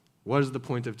point. What is the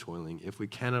point of toiling if we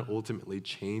cannot ultimately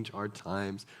change our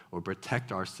times or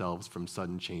protect ourselves from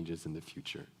sudden changes in the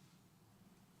future?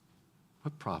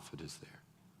 What profit is there?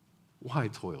 Why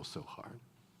toil so hard?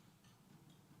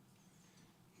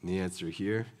 And the answer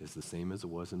here is the same as it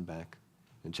was back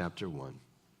in chapter 1.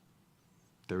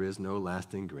 There is no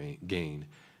lasting gain.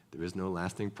 There is no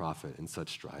lasting profit in such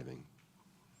striving.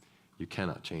 You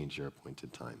cannot change your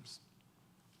appointed times.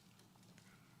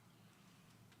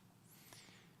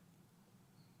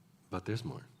 But there's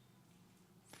more.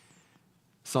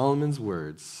 Solomon's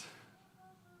words,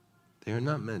 they are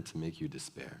not meant to make you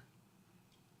despair.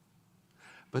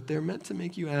 But they're meant to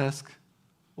make you ask,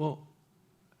 well,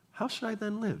 how should I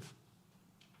then live?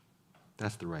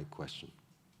 That's the right question.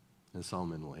 And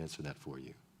Solomon will answer that for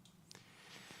you.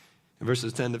 In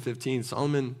verses 10 to 15,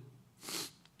 Solomon,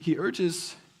 he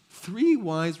urges three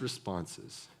wise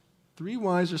responses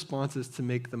to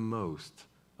make the most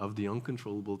of the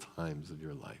uncontrollable times of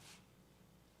your life.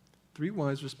 Three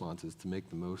wise responses to make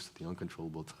the most of the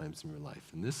uncontrollable times in your life.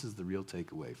 And this is the real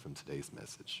takeaway from today's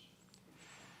message.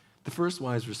 The first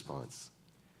wise response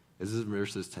is in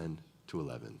verses 10 to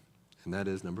 11. And that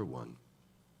is, number one,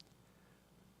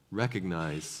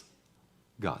 recognize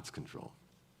God's control.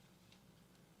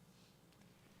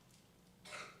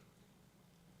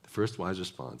 The first wise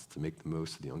response to make the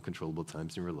most of the uncontrollable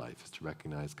times in your life is to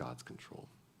recognize God's control.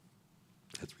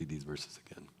 Let's read these verses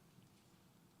again.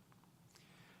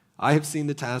 I have seen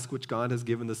the task which God has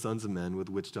given the sons of men with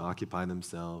which to occupy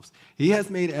themselves. He has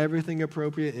made everything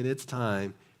appropriate in its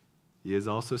time. He has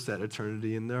also set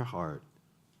eternity in their heart,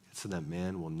 so that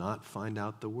man will not find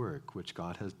out the work which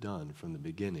God has done from the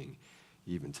beginning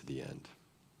even to the end.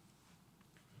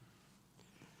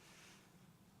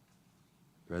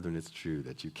 Brethren, it's true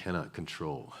that you cannot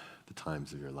control the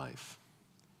times of your life.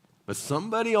 But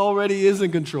somebody already is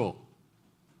in control,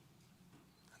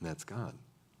 and that's God.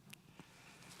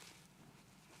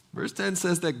 Verse 10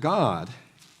 says that God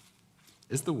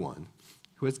is the one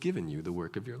who has given you the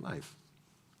work of your life.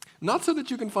 Not so that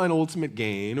you can find ultimate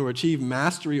gain or achieve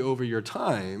mastery over your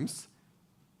times,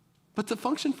 but to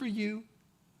function for you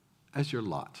as your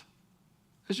lot,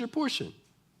 as your portion,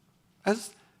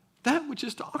 as that which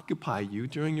is to occupy you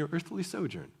during your earthly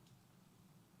sojourn.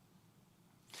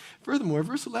 Furthermore,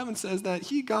 verse 11 says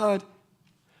that God,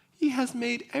 He has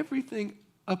made everything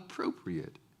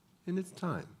appropriate in its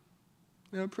time.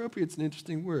 Now, appropriate is an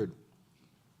interesting word.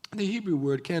 The Hebrew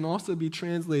word can also be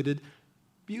translated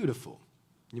beautiful.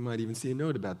 You might even see a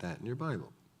note about that in your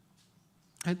Bible.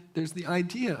 And there's the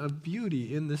idea of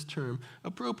beauty in this term,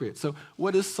 appropriate. So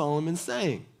what is Solomon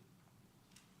saying?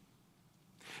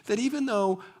 That even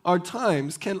though our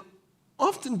times can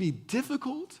often be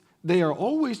difficult, they are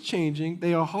always changing,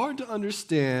 they are hard to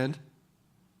understand,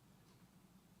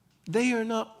 they are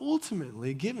not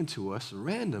ultimately given to us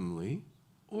randomly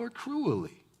or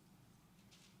cruelly.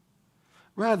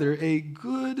 Rather, a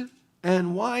good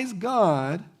and wise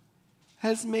God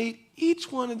has made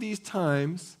each one of these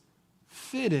times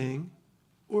fitting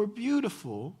or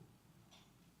beautiful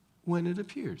when it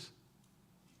appears.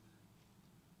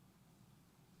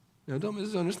 Now, don't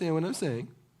misunderstand what I'm saying.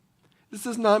 This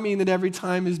does not mean that every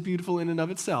time is beautiful in and of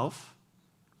itself,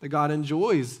 that God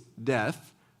enjoys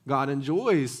death, God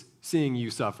enjoys seeing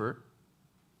you suffer.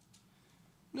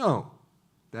 No,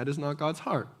 that is not God's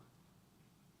heart.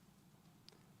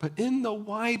 But in the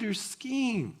wider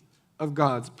scheme of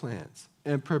God's plans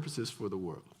and purposes for the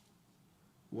world,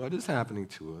 what is happening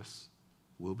to us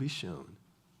will be shown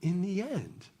in the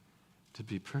end to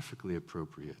be perfectly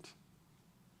appropriate,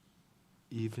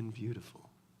 even beautiful.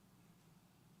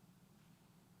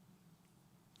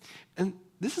 And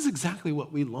this is exactly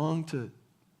what we long to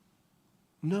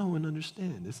know and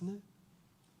understand, isn't it?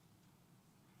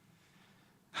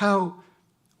 How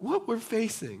what we're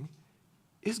facing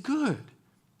is good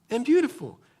and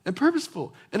beautiful and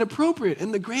purposeful and appropriate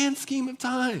in the grand scheme of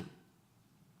time.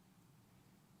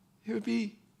 It would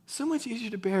be so much easier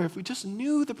to bear if we just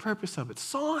knew the purpose of it,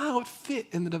 saw how it fit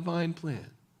in the divine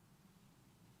plan.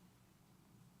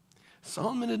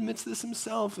 Solomon admits this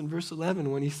himself in verse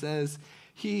 11 when he says,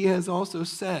 he has also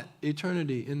set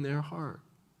eternity in their heart.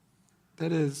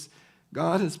 That is,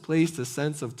 God has placed a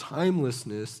sense of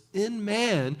timelessness in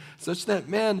man such that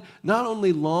man not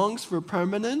only longs for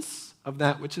permanence of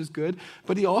that which is good,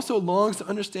 but he also longs to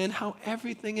understand how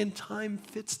everything in time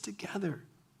fits together.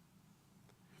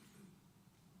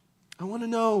 I want to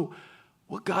know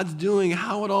what God's doing,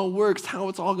 how it all works, how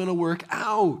it's all going to work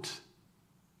out.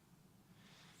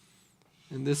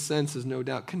 And this sense is no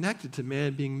doubt connected to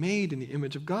man being made in the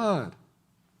image of God,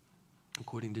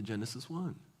 according to Genesis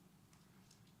 1.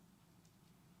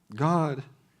 God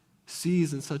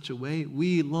sees in such a way,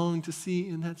 we long to see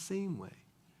in that same way.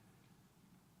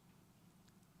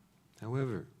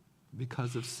 However,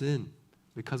 because of sin,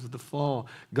 because of the fall,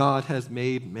 God has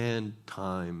made man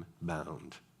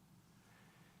time-bound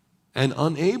and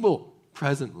unable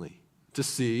presently to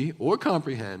see or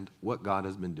comprehend what God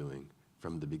has been doing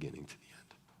from the beginning to the end.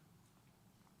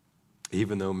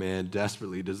 Even though man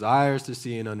desperately desires to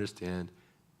see and understand,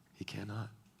 he cannot.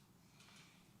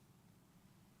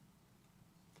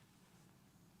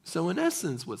 So in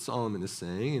essence, what Solomon is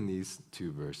saying in these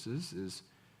two verses is,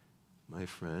 my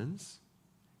friends,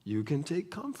 you can take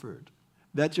comfort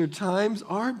that your times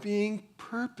are being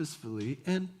purposefully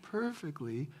and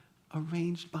perfectly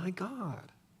arranged by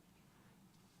God,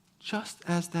 just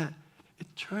as that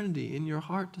eternity in your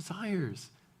heart desires.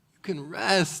 You can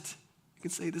rest. You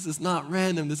can say, this is not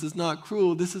random, this is not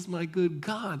cruel, this is my good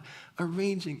God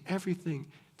arranging everything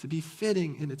to be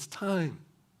fitting in its time.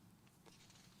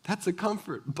 That's a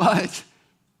comfort, but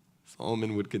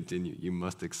Solomon would continue, you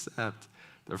must accept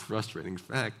the frustrating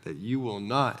fact that you will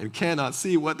not and cannot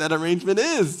see what that arrangement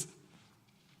is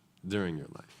during your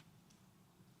life.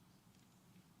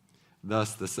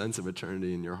 Thus, the sense of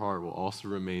eternity in your heart will also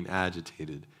remain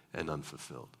agitated and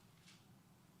unfulfilled.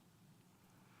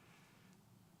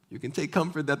 You can take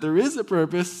comfort that there is a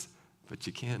purpose, but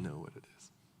you can't know what it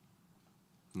is.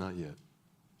 Not yet.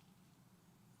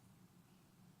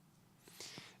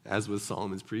 As with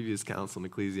Solomon's previous counsel in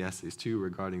Ecclesiastes 2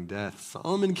 regarding death,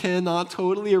 Solomon cannot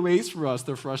totally erase for us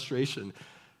the frustrations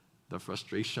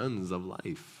of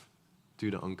life due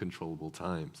to uncontrollable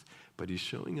times, but he's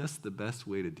showing us the best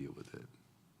way to deal with it.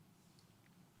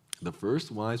 The first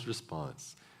wise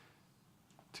response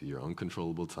to your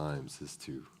uncontrollable times is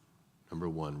to, number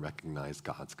one, recognize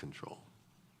God's control.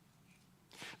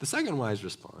 The second wise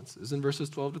response is in verses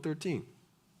 12 to 13.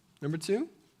 Number two,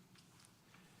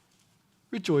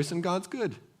 rejoice in God's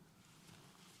good.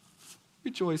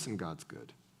 Rejoice in God's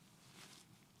good.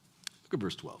 Look at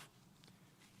verse 12.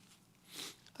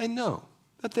 I know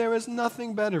that there is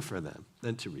nothing better for them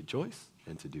than to rejoice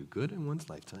and to do good in one's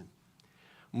lifetime.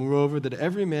 Moreover, that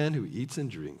every man who eats and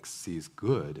drinks sees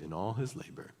good in all his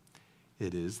labor.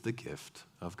 It is the gift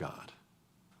of God.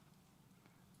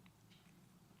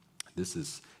 This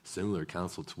is similar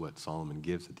counsel to what Solomon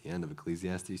gives at the end of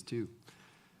Ecclesiastes 2.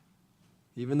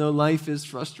 Even though life is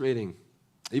frustrating,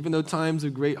 even though times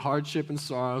of great hardship and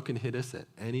sorrow can hit us at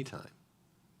any time,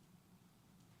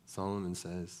 Solomon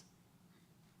says,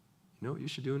 you know what you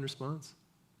should do in response?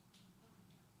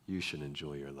 You should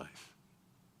enjoy your life.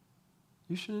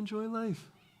 You should enjoy life.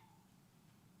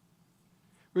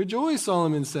 Rejoice,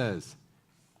 Solomon says.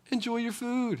 Enjoy your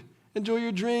food. Enjoy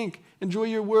your drink. Enjoy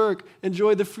your work.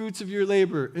 Enjoy the fruits of your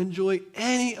labor. Enjoy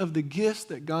any of the gifts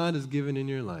that God has given in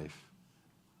your life.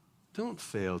 Don't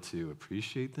fail to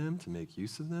appreciate them, to make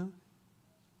use of them.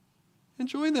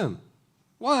 Enjoy them.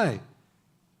 Why?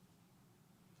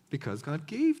 Because God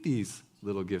gave these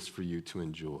little gifts for you to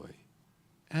enjoy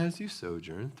as you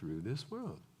sojourn through this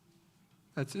world.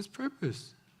 That's his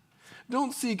purpose.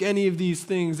 Don't seek any of these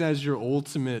things as your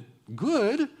ultimate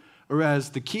good or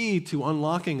as the key to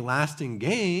unlocking lasting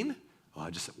gain. Oh, I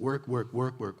just work,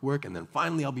 and then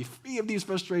finally I'll be free of these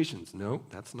frustrations. No,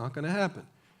 that's not going to happen.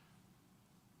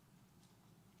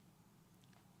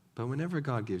 But whenever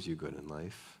God gives you good in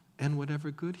life, and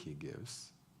whatever good he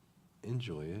gives,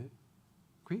 enjoy it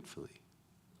gratefully.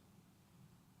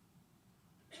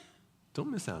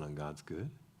 Don't miss out on God's good.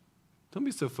 Don't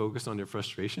be so focused on your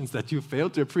frustrations that you fail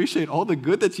to appreciate all the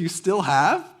good that you still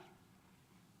have,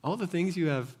 all the things you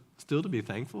have still to be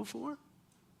thankful for.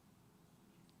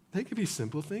 They can be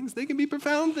simple things. They can be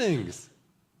profound things.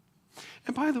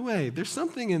 And by the way, there's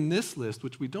something in this list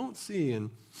which we don't see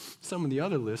in some of the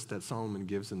other lists that Solomon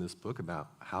gives in this book about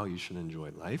how you should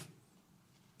enjoy life.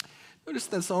 Notice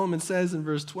that Solomon says in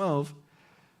verse 12,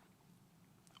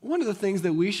 one of the things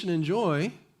that we should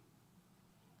enjoy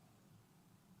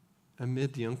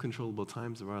amid the uncontrollable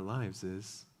times of our lives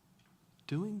is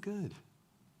doing good.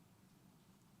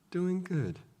 Doing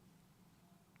good.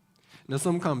 Now,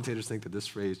 some commentators think that this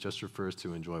phrase just refers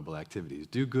to enjoyable activities.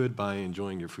 Do good by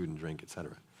enjoying your food and drink,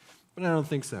 etc. But I don't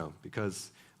think so, because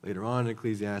later on in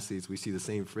Ecclesiastes, we see the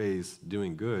same phrase,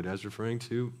 doing good, as referring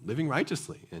to living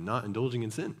righteously and not indulging in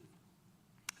sin.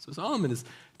 So Solomon is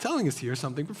telling us here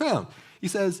something profound. He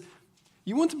says,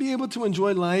 you want to be able to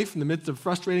enjoy life in the midst of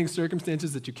frustrating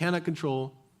circumstances that you cannot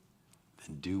control,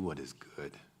 then do what is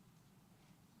good.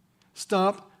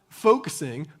 Stop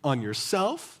focusing on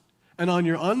yourself and on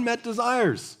your unmet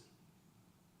desires.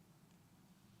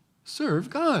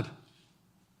 Serve God.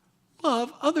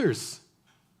 Love others.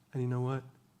 And you know what?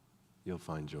 You'll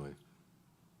find joy.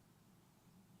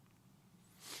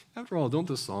 After all, don't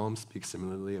the Psalms speak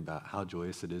similarly about how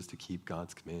joyous it is to keep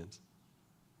God's commands?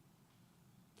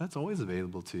 That's always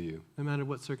available to you, no matter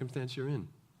what circumstance you're in.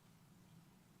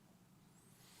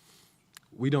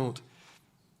 We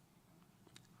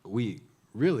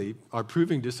really are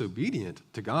proving disobedient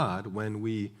to God when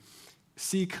we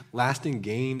seek lasting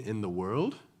gain in the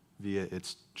world via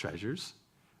its treasures,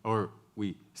 or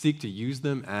we seek to use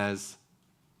them as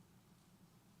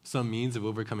some means of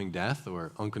overcoming death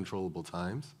or uncontrollable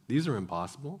times. These are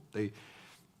impossible. They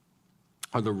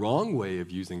are the wrong way of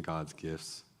using God's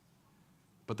gifts.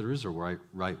 But there is a right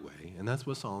way, and that's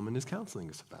what Solomon is counseling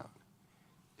us about.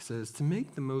 He says, to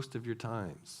make the most of your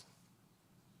times,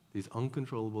 these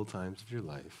uncontrollable times of your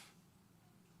life,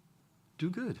 do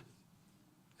good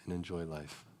and enjoy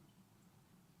life.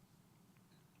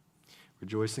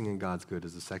 Rejoicing in God's good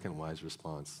is the second wise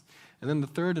response. And then the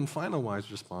third and final wise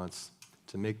response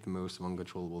to make the most of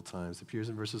uncontrollable times appears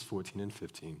in verses 14 and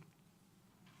 15.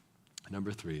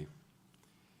 Number 3,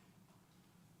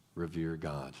 revere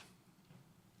God.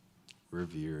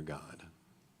 Revere God.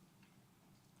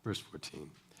 Verse 14.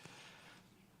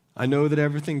 I know that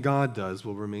everything God does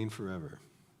will remain forever.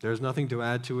 There is nothing to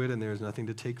add to it, and there is nothing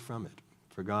to take from it.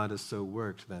 For God has so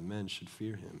worked that men should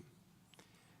fear him.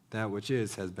 That which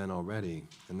is has been already,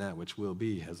 and that which will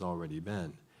be has already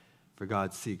been. For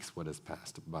God seeks what has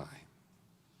passed by.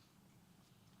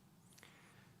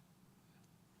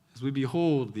 As we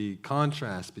behold the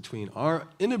contrast between our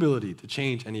inability to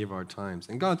change any of our times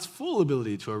and God's full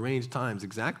ability to arrange times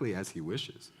exactly as he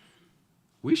wishes,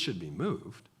 we should be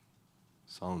moved,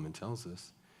 Solomon tells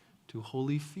us, to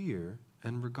holy fear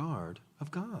and regard of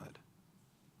God.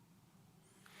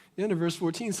 The end of verse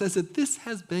 14 says that this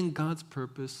has been God's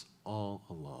purpose all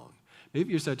along.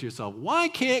 Maybe you said to yourself, why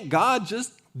can't God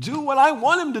just do what I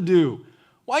want him to do?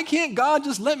 Why can't God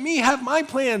just let me have my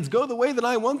plans go the way that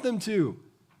I want them to?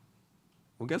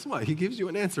 Well, guess what? He gives you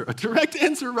an answer, a direct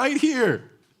answer right here.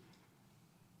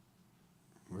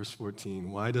 Verse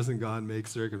 14, why doesn't God make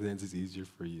circumstances easier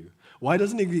for you? Why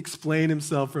doesn't he explain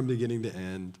himself from beginning to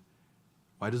end?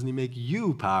 Why doesn't he make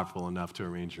you powerful enough to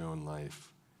arrange your own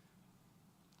life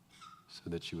so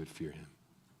that you would fear him?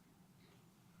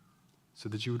 So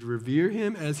that you would revere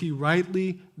him as he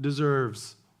rightly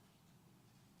deserves.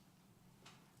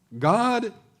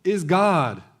 God is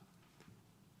God.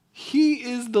 He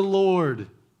is the Lord.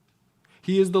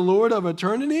 He is the Lord of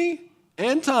eternity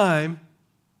and time,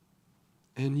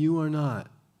 and you are not.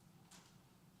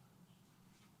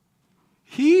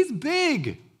 He's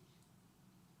big.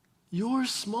 You're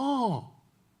small.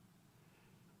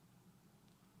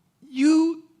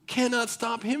 You cannot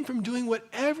stop him from doing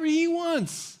whatever he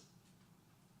wants.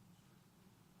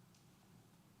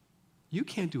 You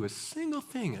can't do a single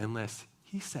thing unless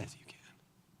he says you can.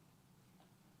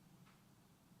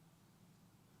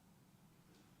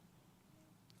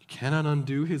 You cannot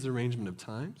undo his arrangement of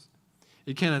times.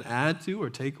 You cannot add to or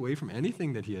take away from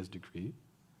anything that he has decreed.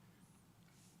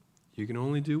 You can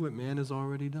only do what man has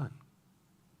already done.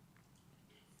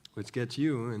 which gets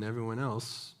you and everyone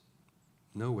else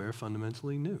nowhere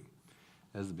fundamentally new,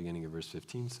 as the beginning of verse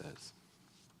 15 says.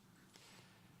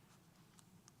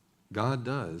 God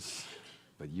does,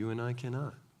 but you and I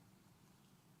cannot.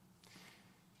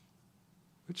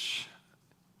 Which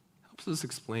helps us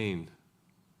explain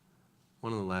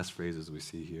one of the last phrases we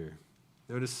see here.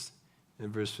 Notice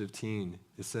in verse 15,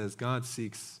 it says, God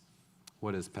seeks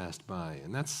what has passed by.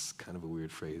 And that's kind of a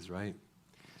weird phrase, right?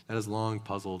 That has long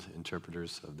puzzled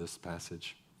interpreters of this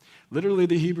passage. Literally,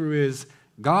 the Hebrew is,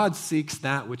 God seeks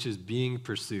that which is being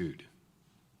pursued.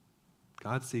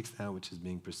 God seeks that which is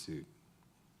being pursued.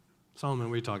 Solomon,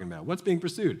 what are you talking about? What's being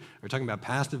pursued? Are we talking about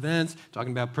past events?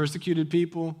 Talking about persecuted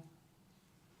people?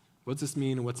 What's this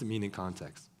mean, and what's it mean in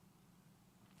context?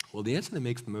 Well, the answer that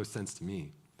makes the most sense to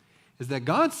me is that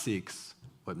God seeks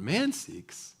what man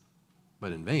seeks,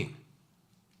 but in vain.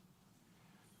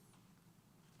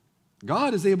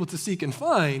 God is able to seek and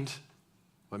find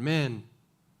what man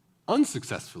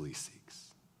unsuccessfully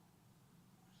seeks.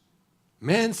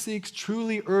 Man seeks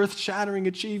truly earth-shattering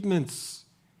achievements.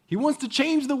 He wants to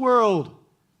change the world.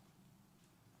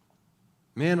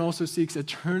 Man also seeks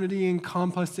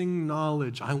eternity-encompassing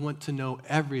knowledge. I want to know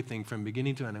everything from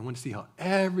beginning to end. I want to see how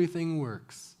everything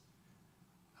works.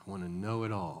 I want to know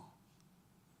it all.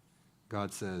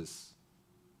 God says,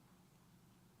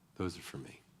 those are for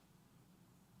me.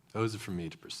 Those are for me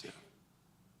to pursue.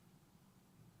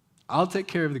 I'll take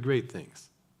care of the great things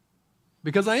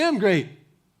because I am great.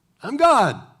 I'm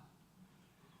God.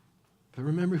 But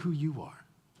remember who you are.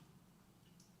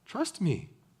 Trust me,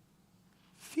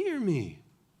 fear me,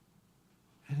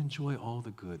 and enjoy all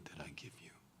the good that I give you.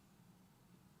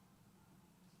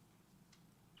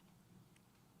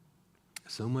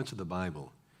 So much of the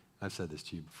Bible, I've said this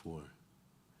to you before,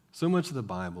 so much of the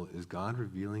Bible is God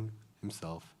revealing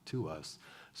himself to us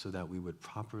so that we would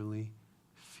properly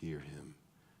fear him,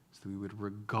 so that we would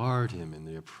regard him in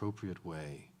the appropriate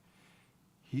way.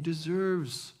 He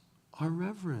deserves our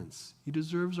reverence. He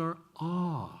deserves our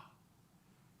awe.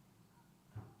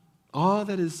 Awe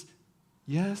that is,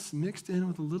 yes, mixed in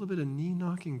with a little bit of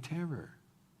knee-knocking terror.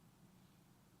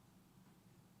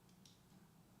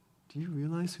 Do you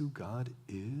realize who God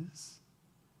is?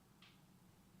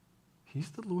 He's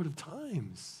the Lord of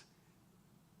times.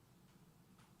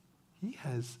 He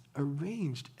has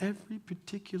arranged every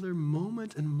particular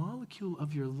moment and molecule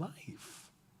of your life.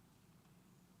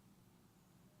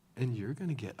 And you're going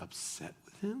to get upset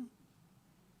with him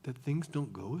that things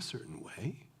don't go a certain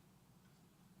way?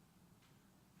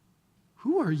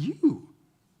 Who are you?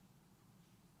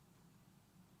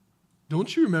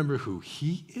 Don't you remember who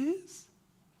he is?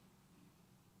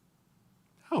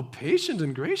 How patient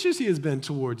and gracious he has been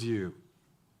towards you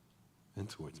and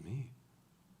towards me.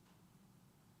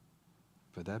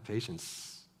 But that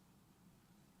patience,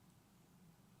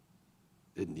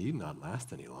 it need not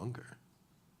last any longer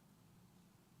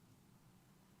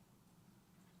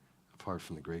apart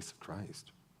from the grace of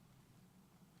Christ.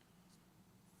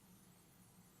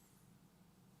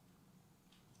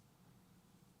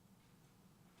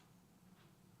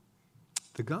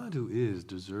 The God who is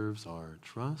deserves our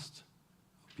trust,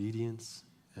 obedience,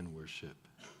 and worship.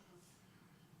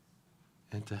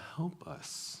 And to help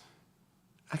us,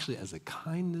 actually as a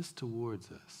kindness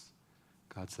towards us,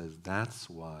 God says, that's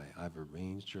why I've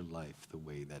arranged your life the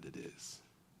way that it is.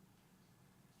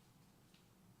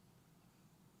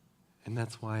 And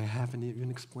that's why I haven't even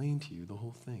explained to you the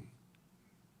whole thing.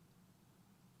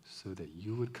 So that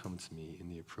you would come to me in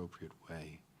the appropriate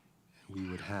way, and we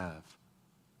would have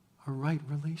a right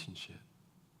relationship.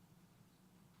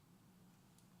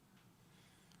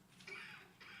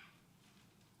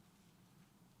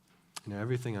 You know,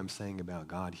 everything I'm saying about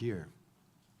God here,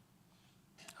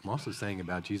 I'm also saying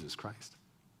about Jesus Christ.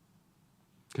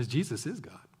 Because Jesus is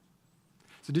God.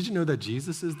 So did you know that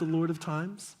Jesus is the Lord of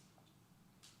times?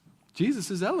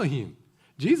 Jesus is Elohim.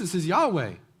 Jesus is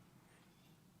Yahweh.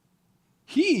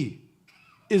 He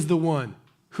is the one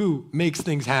who makes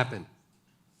things happen.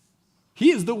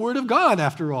 He is the Word of God,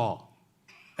 after all.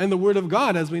 And the Word of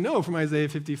God, as we know from Isaiah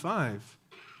 55,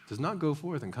 does not go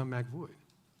forth and come back void.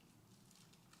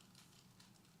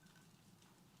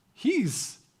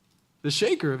 He's the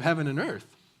shaker of heaven and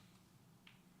earth.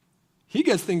 He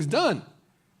gets things done.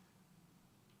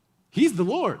 He's the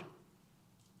Lord.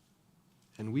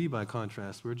 And we, by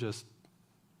contrast, we're just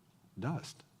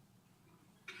dust,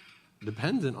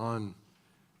 dependent on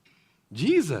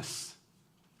Jesus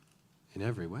in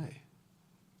every way.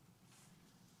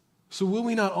 So will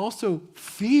we not also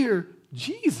fear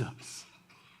Jesus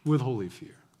with holy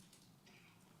fear?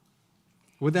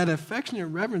 With that affectionate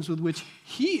reverence with which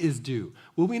he is due?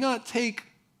 Will we not take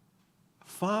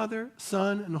Father,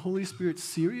 Son, and Holy Spirit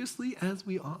seriously as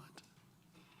we ought?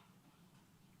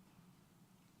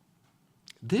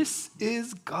 This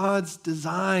is God's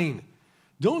design.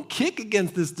 Don't kick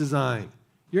against this design.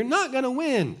 You're not going to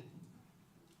win.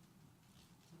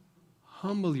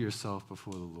 Humble yourself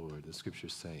before the Lord, the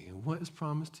scriptures say. And what is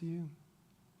promised to you?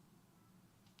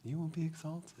 You will be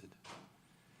exalted.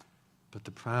 But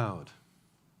the proud,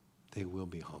 they will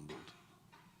be humbled.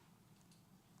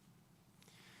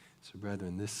 So,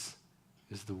 brethren, this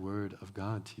is the word of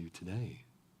God to you today.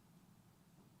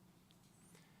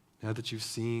 Now that you've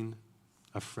seen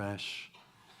afresh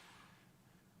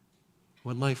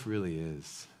what life really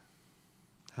is,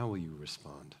 how will you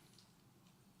respond?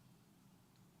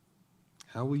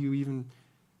 How will you even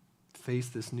face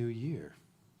this new year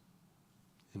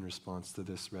in response to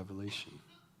this revelation?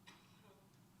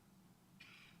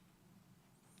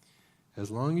 As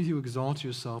long as you exalt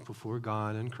yourself before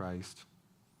God and Christ,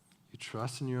 you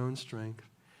trust in your own strength,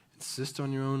 insist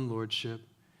on your own lordship,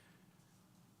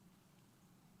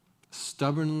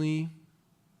 stubbornly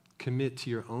commit to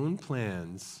your own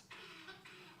plans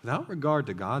without regard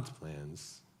to God's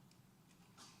plans,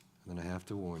 then I have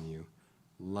to warn you,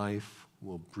 life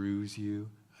will bruise you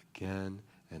again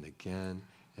and again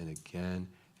and again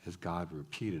as God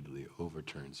repeatedly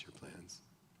overturns your plans.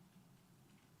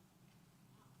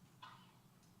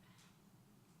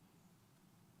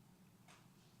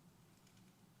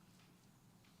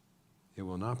 It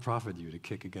will not profit you to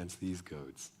kick against these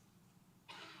goads.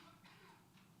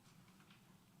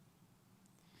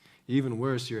 Even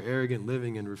worse, your arrogant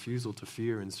living and refusal to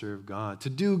fear and serve God, to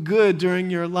do good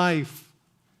during your life,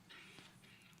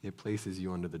 it places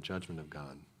you under the judgment of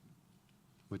God,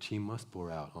 which he must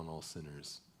pour out on all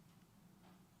sinners.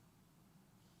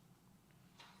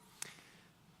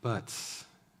 But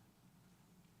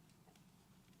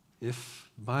if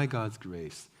by God's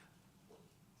grace,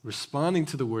 responding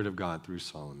to the word of God through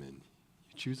Solomon,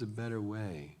 you choose a better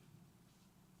way,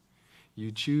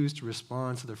 you choose to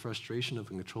respond to the frustration of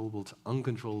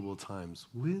uncontrollable times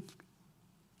with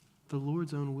the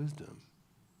Lord's own wisdom,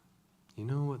 you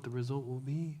know what the result will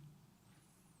be?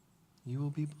 You will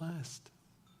be blessed.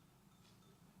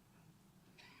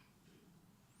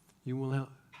 You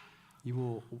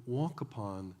will walk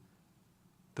upon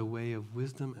the way of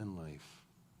wisdom and life.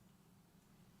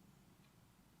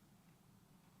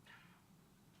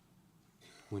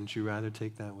 Wouldn't you rather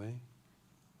take that way?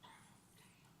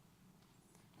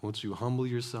 Won't you humble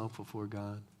yourself before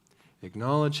God,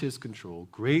 acknowledge his control,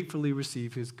 gratefully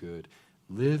receive his good,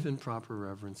 live in proper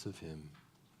reverence of him?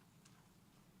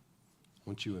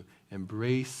 Won't you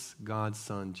embrace God's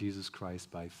Son, Jesus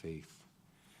Christ, by faith?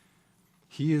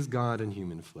 He is God in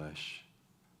human flesh.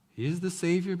 He is the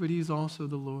Savior, but he is also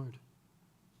the Lord,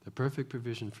 the perfect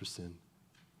provision for sin.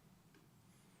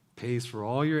 Pays for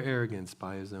all your arrogance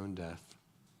by his own death,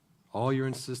 all your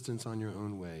insistence on your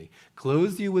own way,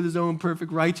 clothes you with his own perfect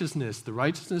righteousness, the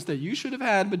righteousness that you should have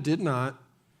had but did not.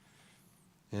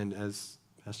 And as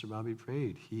Pastor Bobby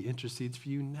prayed, he intercedes for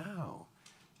you now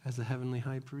as a heavenly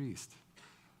high priest.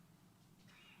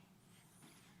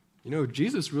 You know,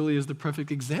 Jesus really is the perfect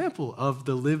example of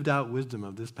the lived out wisdom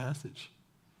of this passage.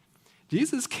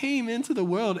 Jesus came into the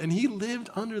world and he lived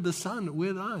under the sun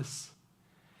with us.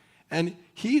 And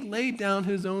he laid down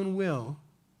his own will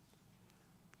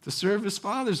to serve his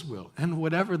Father's will and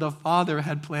whatever the Father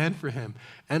had planned for him.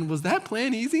 And was that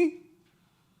plan easy?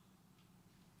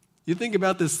 You think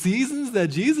about the seasons that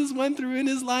Jesus went through in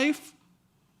his life.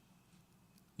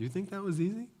 You think that was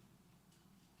easy?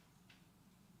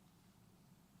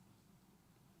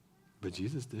 But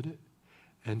Jesus did it.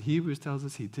 And Hebrews tells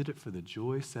us he did it for the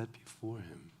joy set before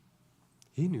him.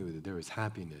 He knew that there was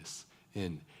happiness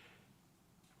in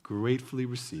gratefully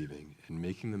receiving and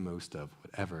making the most of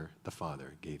whatever the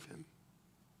Father gave him.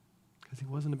 Because he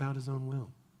wasn't about his own will.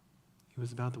 He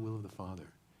was about the will of the Father.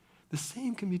 The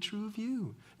same can be true of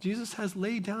you. Jesus has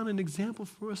laid down an example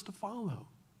for us to follow.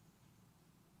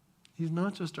 He's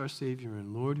not just our Savior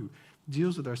and Lord who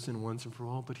deals with our sin once and for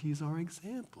all, but he's our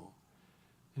example.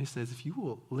 And he says, if you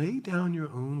will lay down your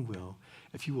own will,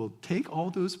 if you will take all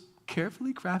those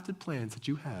carefully crafted plans that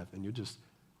you have and you just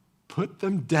put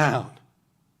them down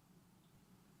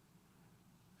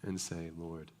and say,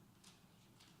 Lord,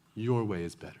 your way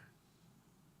is better.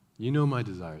 You know my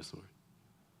desires, Lord,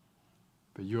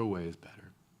 but your way is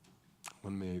better. I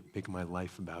want to make my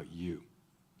life about you.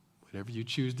 Whatever you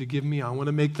choose to give me, I want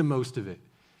to make the most of it.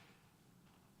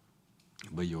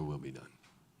 But your will be done.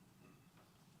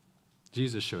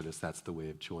 Jesus showed us that's the way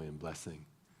of joy and blessing.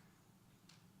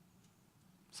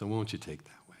 So won't you take that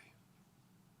way?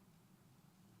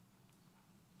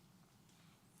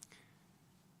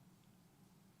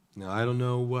 Now, I don't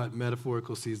know what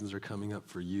metaphorical seasons are coming up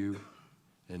for you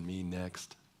and me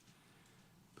next,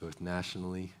 both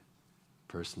nationally,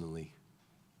 personally.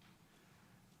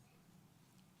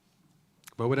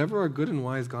 But whatever our good and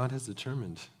wise God has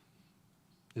determined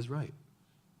is right.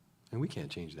 And we can't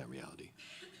change that reality.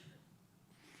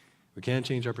 We can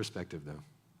change our perspective, though,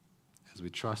 as we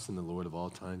trust in the Lord of all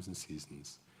times and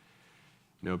seasons.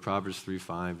 You know, Proverbs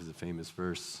 3:5 is a famous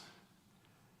verse,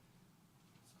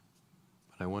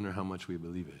 but I wonder how much we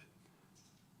believe it.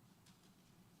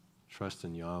 Trust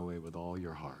in Yahweh with all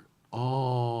your heart,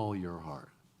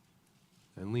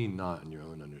 and lean not on your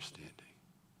own understanding.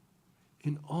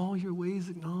 In all your ways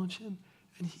acknowledge him,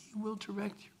 and he will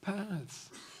direct your paths.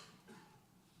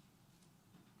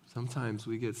 Sometimes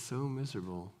we get so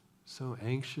miserable, so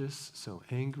anxious, so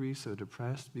angry, so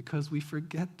depressed because we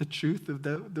forget the truth of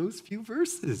those few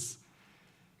verses.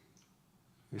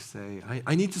 We say,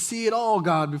 I need to see it all,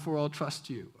 God, before I'll trust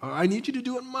you. Or I need you to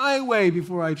do it my way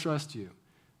before I trust you.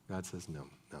 God says, no.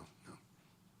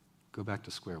 Go back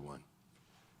to square one.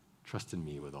 Trust in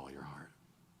me with all your heart.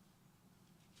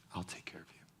 I'll take care of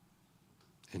you.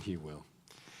 And he will.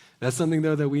 That's something,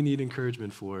 though, that we need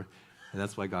encouragement for, and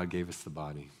that's why God gave us the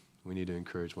body. We need to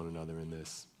encourage one another in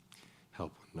this,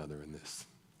 help one another in this.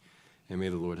 And may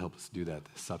the Lord help us do that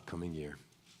this upcoming year.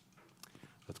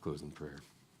 Let's close in prayer.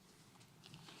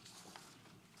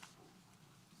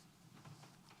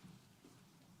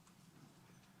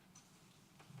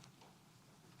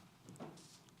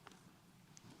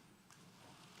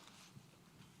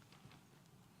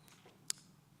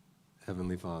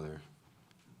 Heavenly Father,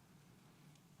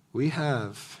 we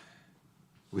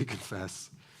confess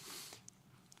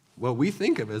what we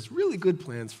think of as really good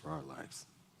plans for our lives,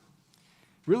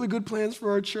 really good plans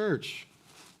for our church,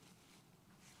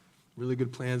 really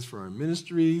good plans for our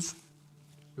ministries,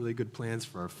 really good plans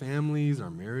for our families,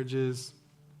 our marriages.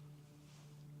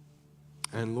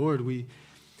 And Lord, we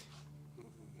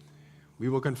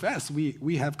will confess,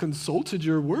 we have consulted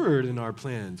your word in our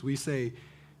plans. We say,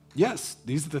 yes,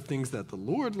 these are the things that the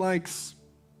Lord likes.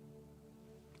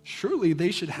 Surely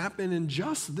they should happen in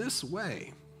just this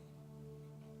way.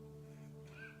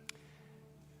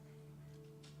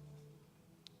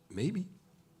 Maybe.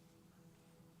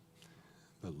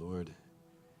 But Lord,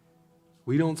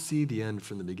 we don't see the end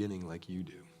from the beginning like you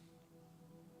do.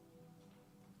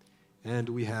 And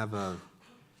we have a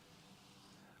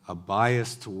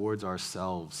bias towards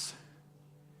ourselves.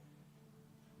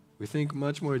 We think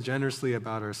much more generously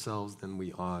about ourselves than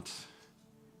we ought.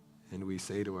 And we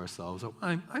say to ourselves, oh,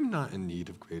 I'm not in need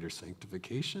of greater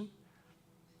sanctification.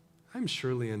 I'm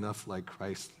surely enough like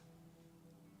Christ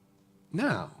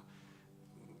now.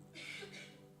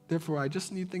 Therefore, I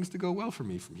just need things to go well for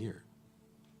me from here.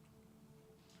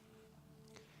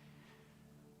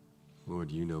 Lord,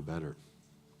 you know better.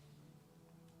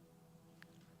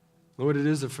 Lord, it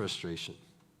is a frustration.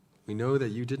 We know that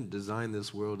you didn't design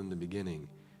this world in the beginning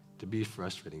to be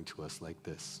frustrating to us like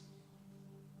this.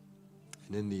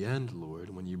 And in the end, Lord,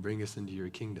 when you bring us into your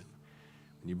kingdom,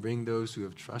 when you bring those who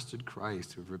have trusted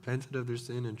Christ, who have repented of their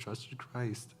sin and trusted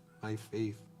Christ by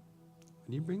faith,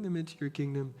 when you bring them into your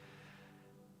kingdom,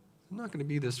 there's not going to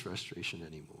be this frustration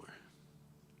anymore.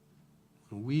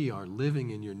 When we are living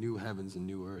in your new heavens and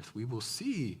new earth, we will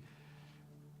see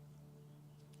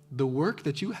the work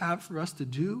that you have for us to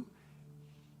do.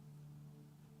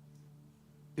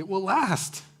 It will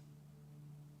last.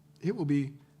 It will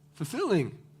be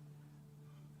fulfilling.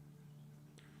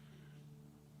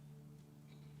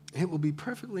 It will be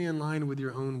perfectly in line with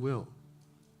your own will.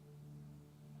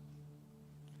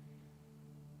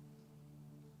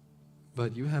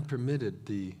 But you have permitted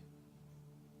the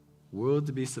world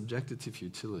to be subjected to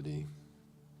futility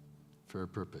for a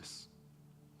purpose.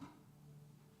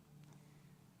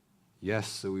 Yes,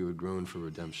 so we would groan for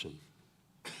redemption,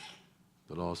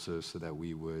 but also so that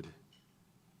we would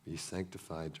be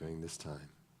sanctified during this time,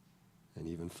 and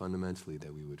even fundamentally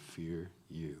that we would fear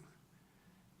you.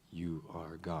 You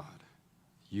are God.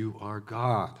 You are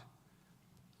God.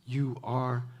 You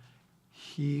are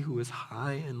he who is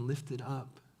high and lifted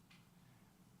up.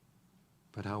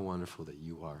 But how wonderful that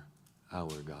you are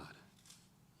our God.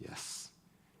 Yes,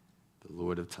 the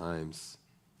Lord of times,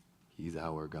 he's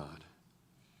our God.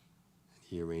 And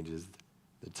he arranges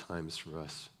the times for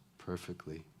us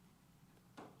perfectly.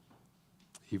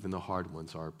 Even the hard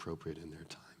ones are appropriate in their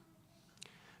time.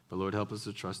 But Lord, help us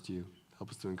to trust you. Help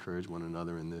us to encourage one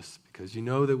another in this, because you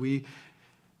know that we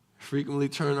frequently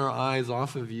turn our eyes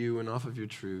off of you and off of your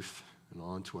truth and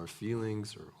onto our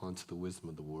feelings or onto the wisdom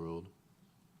of the world.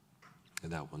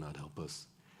 And that will not help us.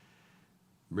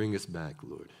 Bring us back,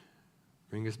 Lord.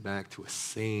 Bring us back to a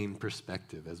sane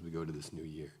perspective as we go to this new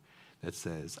year. that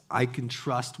says, I can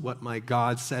trust what my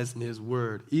God says in his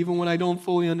word, even when I don't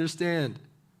fully understand,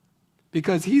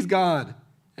 because he's God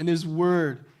and his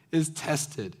word is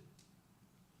tested.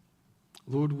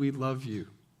 Lord, we love you,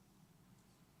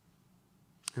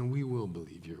 and we will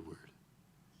believe your word.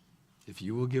 If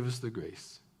you will give us the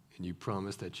grace, and you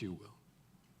promise that you will,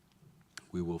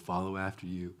 we will follow after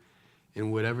you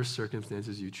in whatever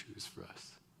circumstances you choose for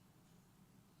us.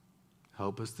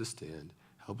 Help us to stand.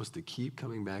 Help us to keep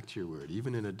coming back to your word,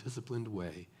 even in a disciplined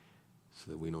way,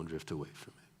 so that we don't drift away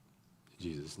from it.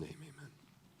 In Jesus' name, amen.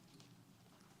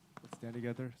 Let's stand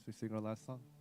together as we sing our last song.